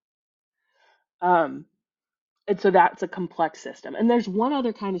that. Um, and so that's a complex system. And there's one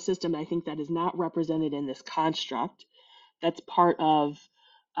other kind of system I think that is not represented in this construct. That's part of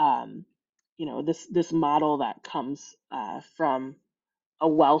um, this model that comes from a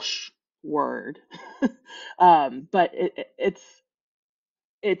Welsh word, but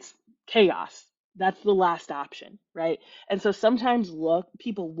it's chaos. That's the last option, right? And so sometimes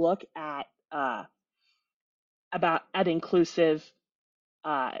people look at inclusive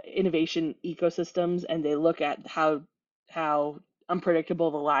innovation ecosystems, and they look at how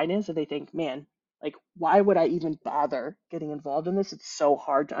unpredictable the line is, and they think, man, like why would I even bother getting involved in this? It's so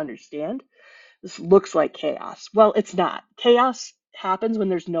hard to understand. This looks like chaos. Well, it's not. Chaos happens when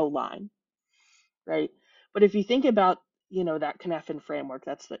there's no line, right? But if you think about that Cynefin framework,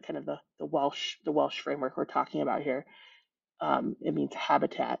 that's the kind of the Welsh framework we're talking about here. It means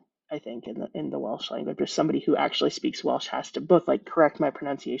habitat, I think, in the Welsh language. Or somebody who actually speaks Welsh has to both like correct my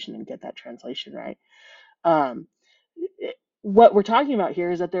pronunciation and get that translation right. Um, what we're talking about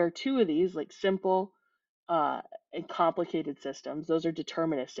here is that there are two of these, like simple and complicated systems. Those are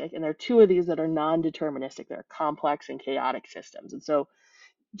deterministic, and there are two of these that are non-deterministic. They're complex and chaotic systems. And so,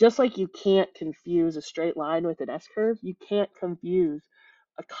 just like you can't confuse a straight line with an S curve, you can't confuse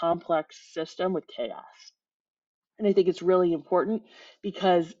a complex system with chaos. And I think it's really important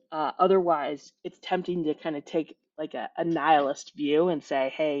because otherwise it's tempting to kind of take like a nihilist view and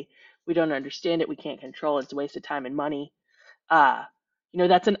say, hey, we don't understand it, we can't control it, it's a waste of time and money. Uh,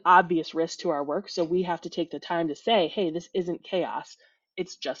 that's an obvious risk to our work. So we have to take the time to say, hey, this isn't chaos,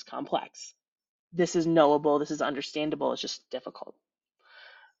 it's just complex. This is knowable, this is understandable, it's just difficult.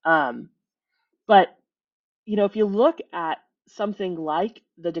 Um, but if you look at something like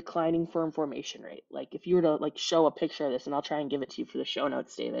the declining firm formation rate, like if you were to like show a picture of this, and I'll try and give it to you for the show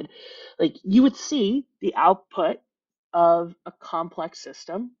notes, David, like you would see the output of a complex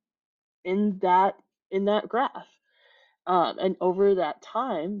system in that graph. And over that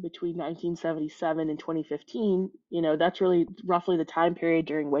time between 1977 and 2015, that's really roughly the time period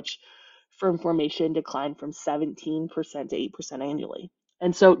during which firm formation declined from 17% to 8% annually.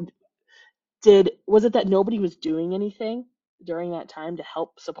 And so was it that nobody was doing anything during that time to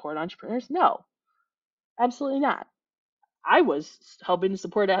help support entrepreneurs? No, absolutely not. I was helping to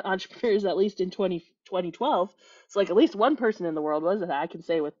support entrepreneurs at least in 2012. So like at least one person in the world was, that I can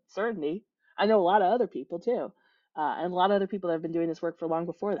say with certainty. I know a lot of other people too. And a lot of other people that have been doing this work for long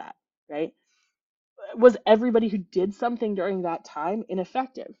before that, right? Was everybody who did something during that time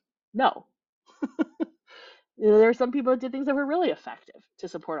ineffective? No. There are some people that did things that were really effective to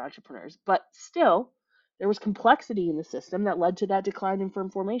support entrepreneurs, but still, there was complexity in the system that led to that decline in firm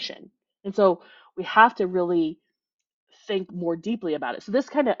formation. And so we have to really think more deeply about it. So this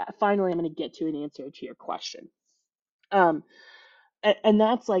kind of finally, I'm going to get to an answer to your question. Um, and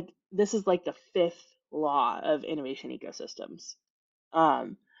that's like this is like the fifth law of innovation ecosystems.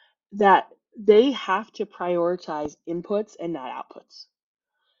 Um, that they have to prioritize inputs and not outputs.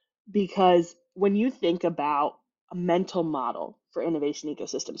 Because when you think about a mental model for innovation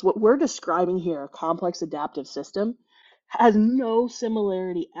ecosystems, what we're describing here, a complex adaptive system, has no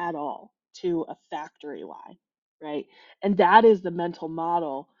similarity at all to a factory line, right? And that is the mental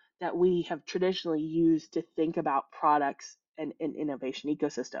model that we have traditionally used to think about products and innovation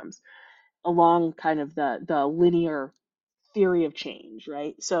ecosystems along kind of the linear theory of change,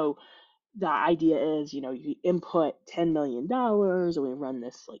 right? So the idea is, you input $10 million and we run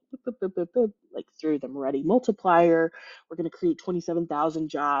this like boop, boop, boop, boop, boop, like through the Moretti multiplier. We're going to create 27,000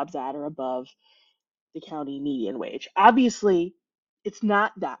 jobs at or above the county median wage. Obviously, it's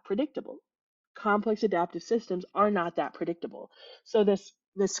not that predictable. Complex adaptive systems are not that predictable. So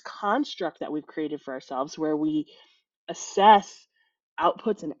this construct that we've created for ourselves where we assess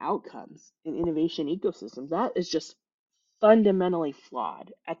outputs and outcomes in innovation ecosystems, that is just fundamentally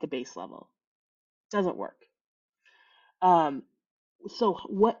flawed at the base level. It doesn't work. Um, so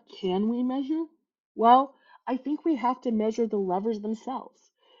what can we measure? Well, I think we have to measure the levers themselves.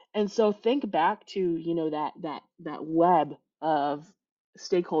 And so think back to, that web of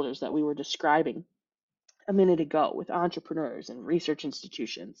stakeholders that we were describing a minute ago with entrepreneurs and research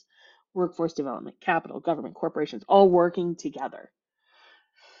institutions, workforce development, capital, government, corporations, all working together.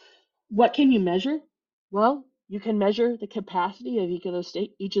 What can you measure? Well, you can measure the capacity of each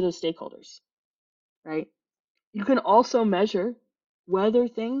of those stakeholders, right? You can also measure whether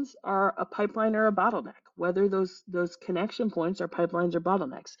things are a pipeline or a bottleneck, whether those connection points are pipelines or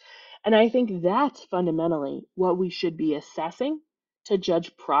bottlenecks. And I think that's fundamentally what we should be assessing to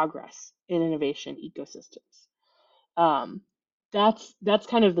judge progress in innovation ecosystems. Um, that's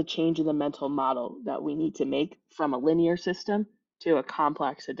kind of the change in the mental model that we need to make from a linear system to a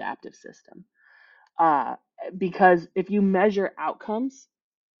complex adaptive system. Uh, because if you measure outcomes,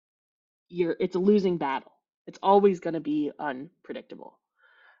 it's a losing battle. It's always going to be unpredictable.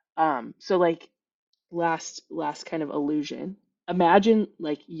 So like last kind of illusion. Imagine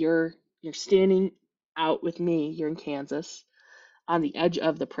like you're standing out with me. You're in Kansas on the edge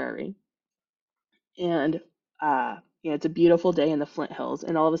of the prairie, and it's a beautiful day in the Flint Hills,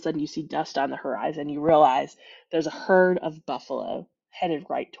 and all of a sudden you see dust on the horizon. You realize there's a herd of buffalo headed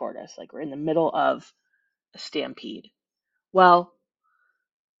right toward us. Like we're in the middle of a stampede. Well,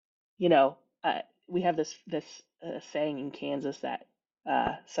 you know, we have this saying in Kansas that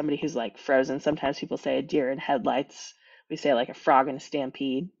somebody who's like frozen. Sometimes people say a deer in headlights. We say like a frog in a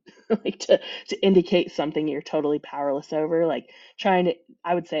stampede, like to indicate something you're totally powerless over. Like trying to,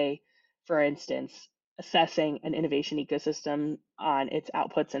 I would say, for instance, assessing an innovation ecosystem on its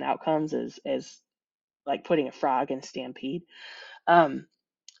outputs and outcomes is like putting a frog in a stampede. Um,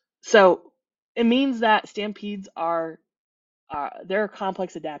 so it means that stampedes are they're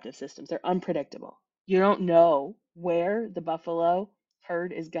complex adaptive systems. They're unpredictable. You don't know where the buffalo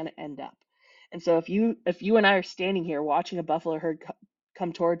herd is going to end up. And so if you and I are standing here watching a buffalo herd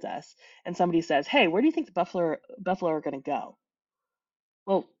come towards us, and somebody says, "Hey, where do you think the buffalo are going to go?"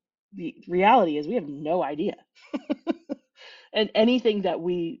 Well, the reality is we have no idea. And anything that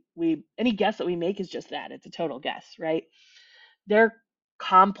any guess that we make is just that. It's a total guess, right? They're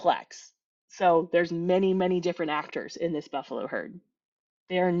complex. So there's many different actors in this buffalo herd.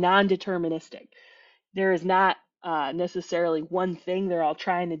 They are non-deterministic. There is not necessarily one thing they're all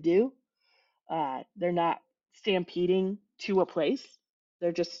trying to do. They're not stampeding to a place.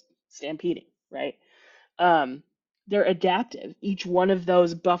 They're just stampeding, right? Um, they're adaptive. Each one of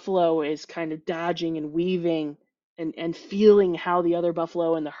those buffalo is kind of dodging and weaving and feeling how the other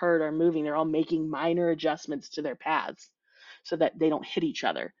buffalo in the herd are moving. They're all making minor adjustments to their paths so that they don't hit each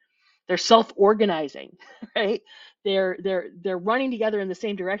other. They're self-organizing, right? They're running together in the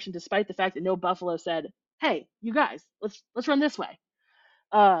same direction despite the fact that no buffalo said, "Hey, you guys, let's run this way."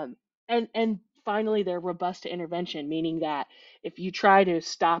 Um, and finally, they're robust to intervention, meaning that if you try to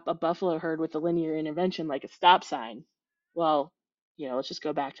stop a buffalo herd with a linear intervention like a stop sign, well, let's just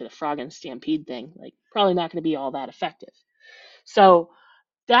go back to the frog and stampede thing. Like, probably not going to be all that effective. So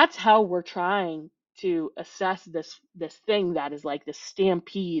that's how we're trying to assess this thing that is like the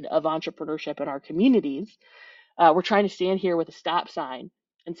stampede of entrepreneurship in our communities. We're trying to stand here with a stop sign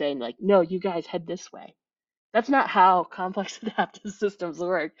and saying like, no, you guys head this way. That's not how complex adaptive systems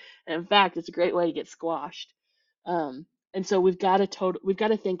work. And in fact, it's a great way to get squashed. And so we've got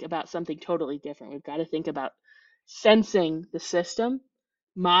to think about something totally different. We've got to think about sensing the system,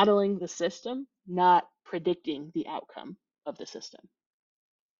 modeling the system, not predicting the outcome of the system.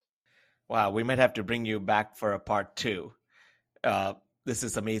 Wow, we might have to bring you back for a part two. Uh, this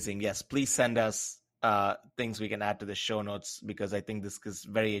is amazing. Yes, please send us things we can add to the show notes because I think this is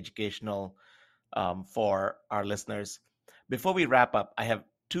very educational for our listeners. Before we wrap up, I have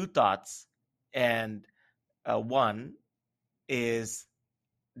two thoughts. And one is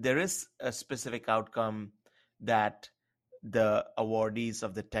there is a specific outcome that the awardees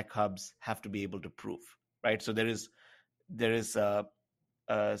of the tech hubs have to be able to prove, right? So there is a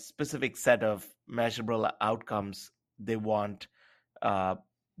specific set of measurable outcomes they want uh,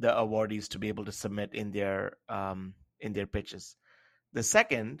 the awardees to be able to submit in their pitches. The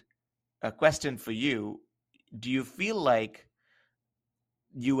second question for you: do you feel like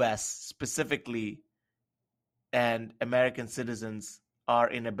U.S. specifically and American citizens are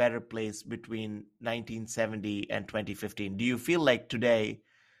in a better place between 1970 and 2015? Do you feel like today,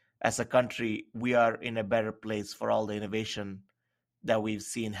 as a country, we are in a better place for all the innovation that we've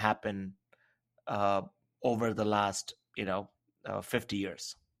seen happen uh, over the last, 50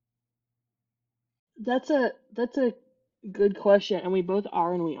 years? That's a good question, and we both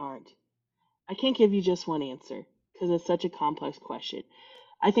are and we aren't. I can't give you just one answer because it's such a complex question.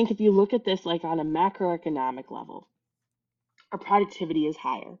 I think if you look at this like on a macroeconomic level, our productivity is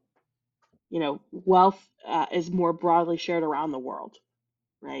higher. Wealth is more broadly shared around the world,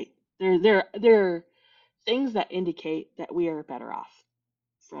 right? There are things that indicate that we are better off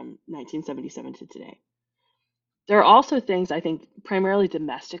from 1977 to today. There are also things I think primarily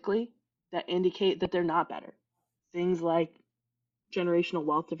domestically that indicate that they're not better. Things like generational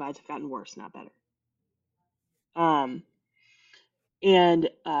wealth divides have gotten worse, not better. Um, and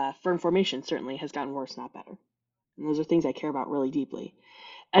firm formation certainly has gotten worse, not better. And those are things I care about really deeply.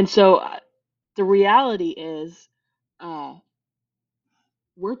 And so the reality is, uh,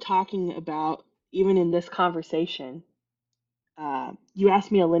 we're talking about, even in this conversation, you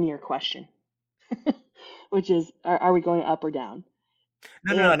asked me a linear question, which is, are we going up or down?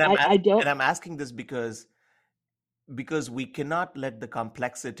 No, no, no. And I don't, And I'm asking this because we cannot let the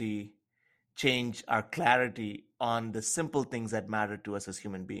complexity change our clarity on the simple things that matter to us as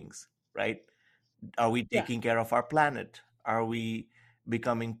human beings, right? Are we yeah, taking care of our planet? Are we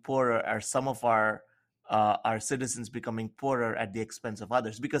becoming poorer? Are some of our citizens becoming poorer at the expense of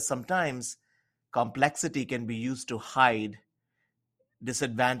others? Because sometimes complexity can be used to hide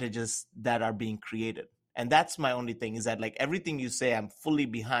disadvantages that are being created. And that's my only thing, is that like everything you say, I'm fully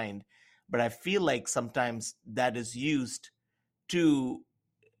behind, but I feel like sometimes that is used to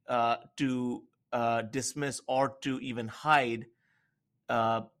dismiss or to even hide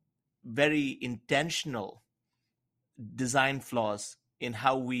uh, very intentional design flaws in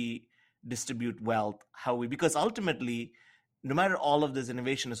how we distribute wealth, how we, because ultimately, no matter all of this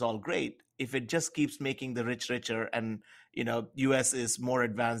innovation is all great, if it just keeps making the rich richer, and US is more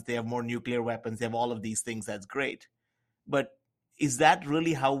advanced, they have more nuclear weapons, they have all of these things, that's great. But is that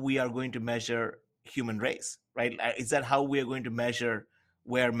really how we are going to measure human race, right? Is that how we are going to measure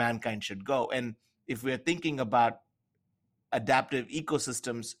where mankind should go? And if we're thinking about adaptive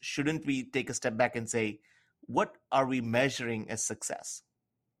ecosystems, shouldn't we take a step back and say, what are we measuring as success?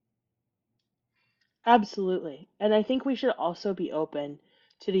 absolutely. And I think we should also be open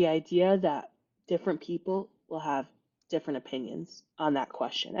to the idea that different people will have different opinions on that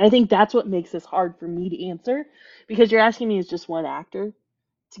question. And I think that's what makes this hard for me to answer because you're asking me as just one actor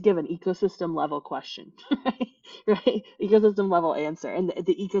to give an ecosystem level question, right? Right? Ecosystem level answer. And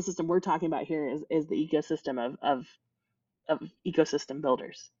the ecosystem we're talking about here is the ecosystem of ecosystem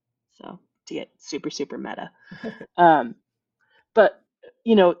builders. So to get super, super meta. Um, but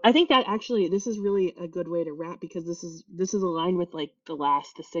I think that actually this is really a good way to wrap because this is aligned with like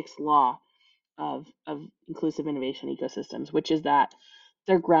the sixth law of inclusive innovation ecosystems, which is that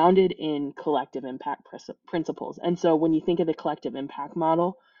they're grounded in collective impact principles. And so when you think of the collective impact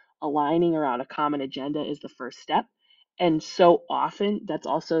model, aligning around a common agenda is the first step. And so often that's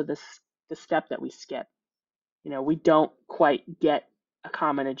also the step that we skip. We don't quite get a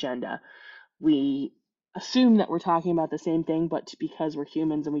common agenda. We assume that we're talking about the same thing, but because we're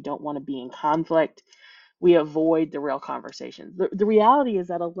humans and we don't want to be in conflict, we avoid the real conversations. The reality is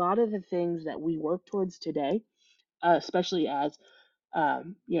that a lot of the things that we work towards today, especially as,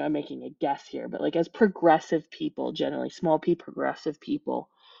 I'm making a guess here, but like as progressive people, generally small p progressive people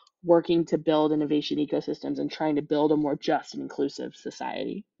working to build innovation ecosystems and trying to build a more just and inclusive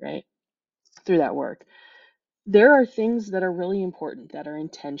society, right? Through that work, there are things that are really important that are in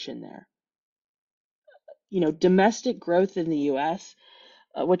tension there. Domestic growth in the US,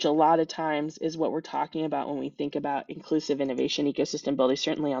 which a lot of times is what we're talking about when we think about inclusive innovation ecosystem building,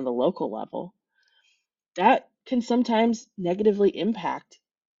 certainly on the local level, that can sometimes negatively impact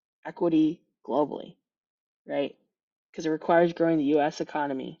equity globally, right? Because it requires growing the US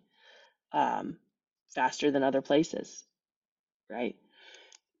economy um, faster than other places, right?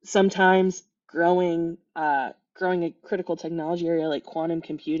 Sometimes growing a critical technology area like quantum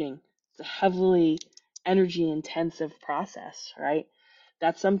computing, it's a heavily energy intensive process, right?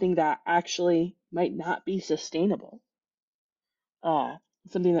 That's something that actually might not be sustainable. uh,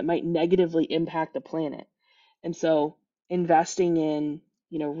 something that might negatively impact the planet. And so investing in,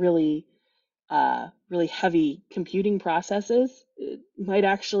 really, really heavy computing processes might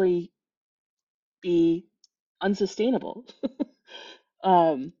actually be unsustainable,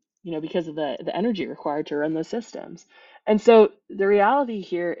 um, because of the energy required to run those systems. And so the reality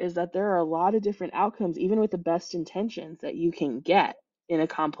here is that there are a lot of different outcomes, even with the best intentions, that you can get in a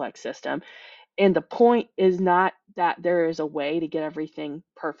complex system. And the point is not that there is a way to get everything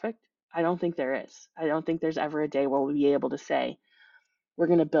perfect. I don't think there is. I don't think there's ever a day where we'll be able to say we're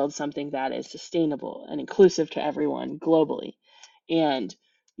going to build something that is sustainable and inclusive to everyone globally. And,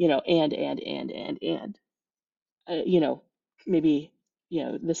 and maybe,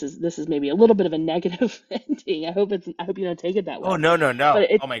 this is maybe a little bit of a negative ending. I hope you don't take it that Oh, way. no, no, But no.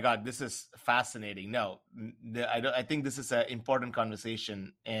 it Oh my God, this is fascinating. No, I think this is an important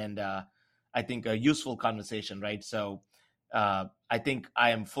conversation, and I think a useful conversation, right? So I think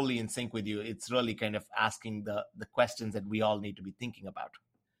I am fully in sync with you. It's really kind of asking the questions that we all need to be thinking about.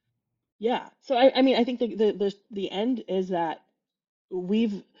 Yeah. So I mean, I think the end is that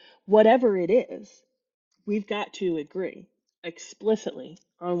we've whatever it is, we've got to agree explicitly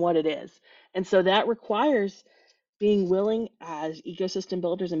on what it is. And so that requires being willing as ecosystem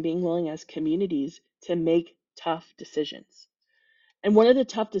builders and being willing as communities to make tough decisions. And one of the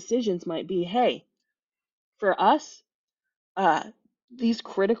tough decisions might be, hey, for us, uh, these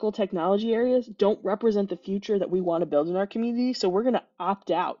critical technology areas don't represent the future that we want to build in our community. So we're going to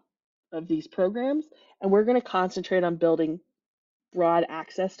opt out of these programs and we're going to concentrate on building broad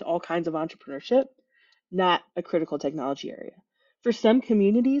access to all kinds of entrepreneurship, not a critical technology area. For some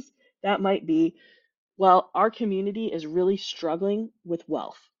communities, that might be, well, our community is really struggling with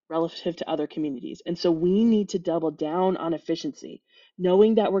wealth relative to other communities. And so we need to double down on efficiency,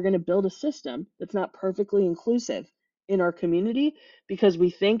 knowing that we're going to build a system that's not perfectly inclusive in our community because we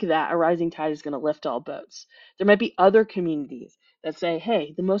think that a rising tide is going to lift all boats. There might be other communities that say,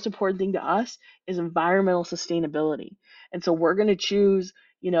 hey, the most important thing to us is environmental sustainability. And so we're going to choose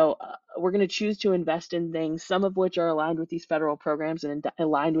we're going to choose to invest in things, some of which are aligned with these federal programs and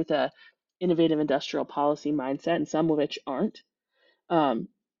aligned with a innovative industrial policy mindset, and some of which aren't.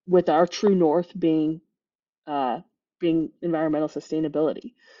 With our true north uh, being environmental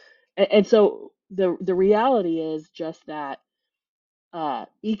sustainability, and so the reality is just that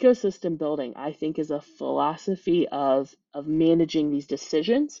ecosystem building, I think, is a philosophy of managing these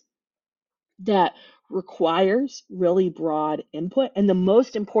decisions that requires really broad input. And the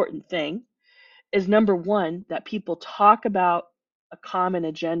most important thing is number one, that people talk about a common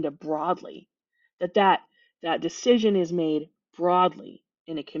agenda broadly, that that decision is made broadly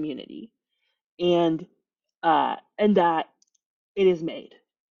in a community, and that it is made,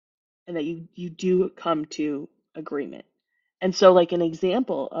 and that you do come to agreement. And so, like an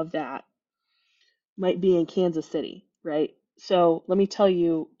example of that might be in Kansas City, right? So let me tell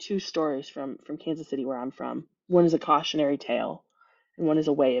you two stories from Kansas City, where I'm from. One is a cautionary tale, and one is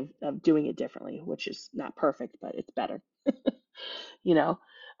a way of doing it differently, which is not perfect, but it's better. you know.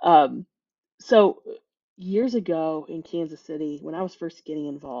 Um, so years ago in Kansas City, when I was first getting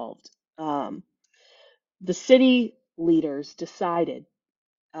involved, um, the city leaders decided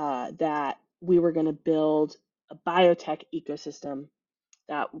that we were going to build a biotech ecosystem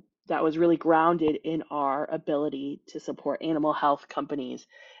that that was really grounded in our ability to support animal health companies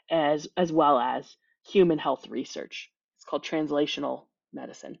as well as human health research. It's called translational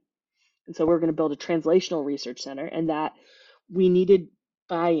medicine. And so we're going to build a translational research center, and that we needed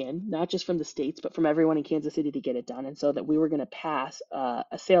buy-in, not just from the states, but from everyone in Kansas City to get it done. And so that we were going to pass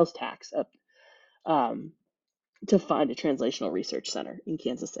a sales tax up, um, to fund a translational research center in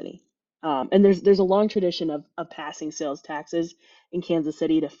Kansas City. And there's a long tradition of passing sales taxes in Kansas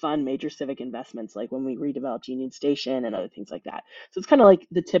City to fund major civic investments, like when we redeveloped Union Station and other things like that. So it's kind of like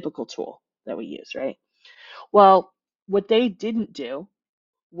the typical tool that we use, right? Well, what they didn't do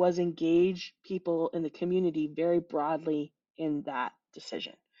was engage people in the community very broadly in that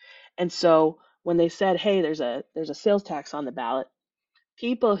decision. And so when they said, "Hey, there's a sales tax on the ballot,"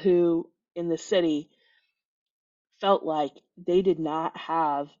 people who in the city felt like they did not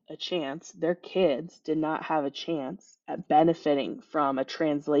have a chance, their kids did not have a chance at benefiting from a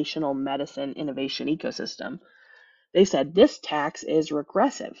translational medicine innovation ecosystem. They said, "This tax is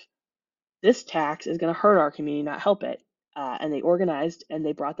regressive. This tax is going to hurt our community, not help it." And they organized and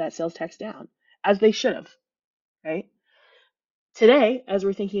they brought that sales tax down, as they should have, right? Today, as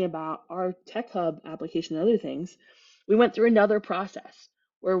we're thinking about our Tech Hub application and other things, we went through another process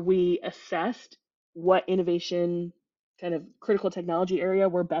where we assessed what innovation kind of critical technology area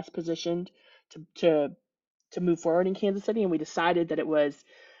we're best positioned to to move forward in Kansas City, and we decided that it was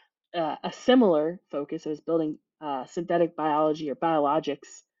a similar focus. It was building synthetic biology or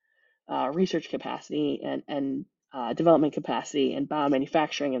biologics research capacity and development capacity and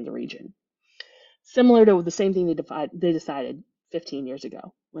biomanufacturing in the region. Similar to the same thing they decided 15 years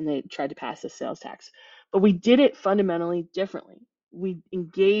ago when they tried to pass the sales tax. But we did it fundamentally differently. We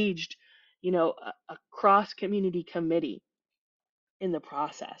engaged, a cross-community committee in the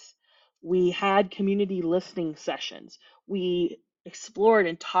process. We had community listening sessions. We explored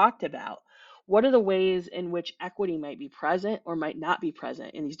and talked about what are the ways in which equity might be present or might not be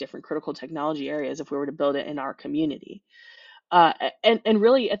present in these different critical technology areas if we were to build it in our community. And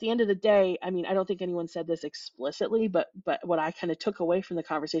really, at the end of the day, I mean, I don't think anyone said this explicitly, but what I kind of took away from the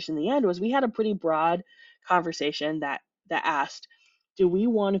conversation in the end was we had a pretty broad conversation that asked, do we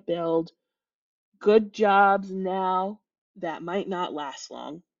want to build good jobs now that might not last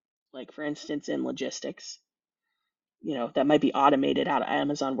long, like for instance in logistics, that might be automated out of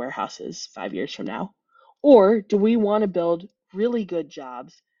Amazon warehouses 5 years from now, or do we want to build really good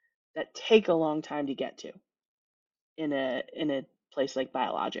jobs that take a long time to get to in a place like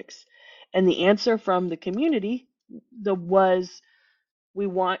biologics? And the answer from the community was we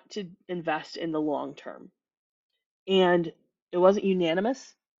want to invest in the long term. And it wasn't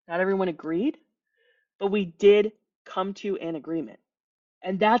unanimous. Not everyone agreed, but we did come to an agreement.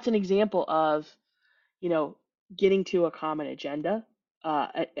 And that's an example of, getting to a common agenda.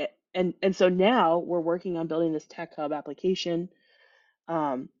 And so now we're working on building this tech hub application.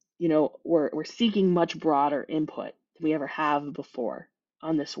 We're seeking much broader input than we ever have before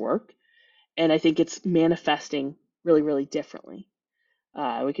on this work. And I think it's manifesting really, really differently.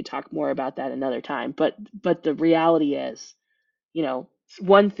 We could talk more about that another time. But the reality is,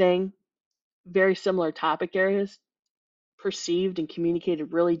 one thing, very similar topic areas, perceived and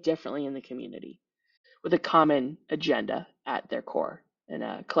communicated really differently in the community with a common agenda at their core and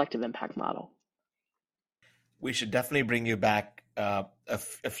a collective impact model. We should definitely bring you back a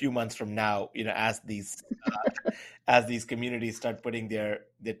few months from now, as these communities start putting their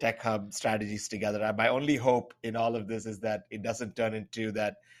tech hub strategies together. My only hope in all of this is that it doesn't turn into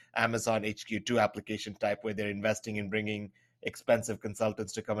that Amazon HQ2 application type where they're investing in bringing expensive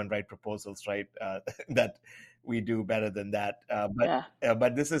consultants to come and write proposals, right? That we do better than that.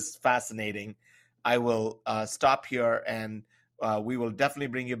 But this is fascinating. I will stop here, and we will definitely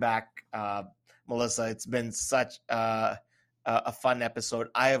bring you back, Melissa. It's been such a fun episode.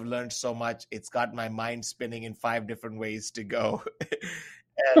 I have learned so much. It's got my mind spinning in 5 different ways to go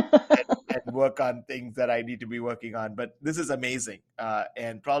and work on things that I need to be working on. But this is amazing,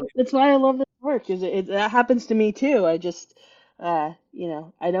 and probably that's why I love this work. Is that happens to me too. I just, I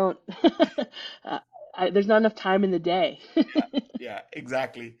don't. There's not enough time in the day. Yeah,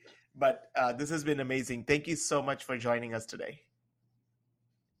 exactly. But this has been amazing. Thank you so much for joining us today.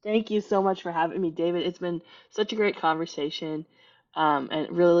 Thank you so much for having me, David. It's been such a great conversation, and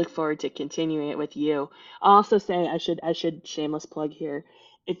really look forward to continuing it with you. I'll also say I should shameless plug here.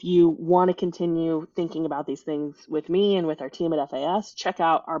 If you want to continue thinking about these things with me and with our team at FAS, check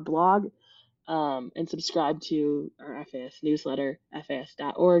out our blog and subscribe to our FAS newsletter,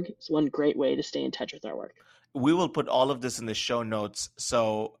 fas.org. It's one great way to stay in touch with our work. We will put all of this in the show notes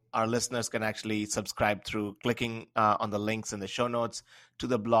so our listeners can actually subscribe through clicking on the links in the show notes to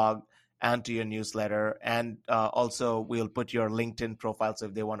the blog and to your newsletter. And also we'll put your LinkedIn profile. So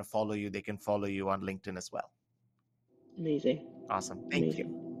if they want to follow you, they can follow you on LinkedIn as well. Amazing. Awesome. Thank you.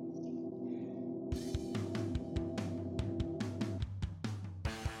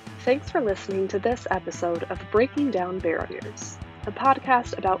 Thanks for listening to this episode of Breaking Down Barriers, a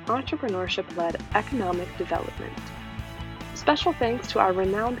podcast about entrepreneurship-led economic development. Special thanks to our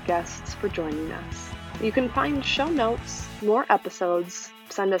renowned guests for joining us. You can find show notes, more episodes,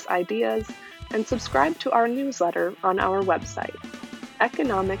 send us ideas, and subscribe to our newsletter on our website,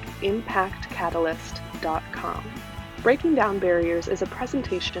 economicimpactcatalyst.com. Breaking Down Barriers is a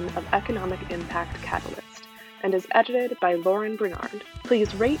presentation of Economic Impact Catalyst and is edited by Lauren Bernard.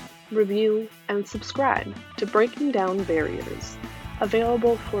 Please rate, review, and subscribe to Breaking Down Barriers,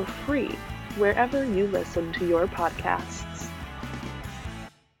 available for free wherever you listen to your podcasts.